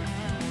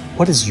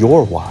 What is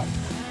your why?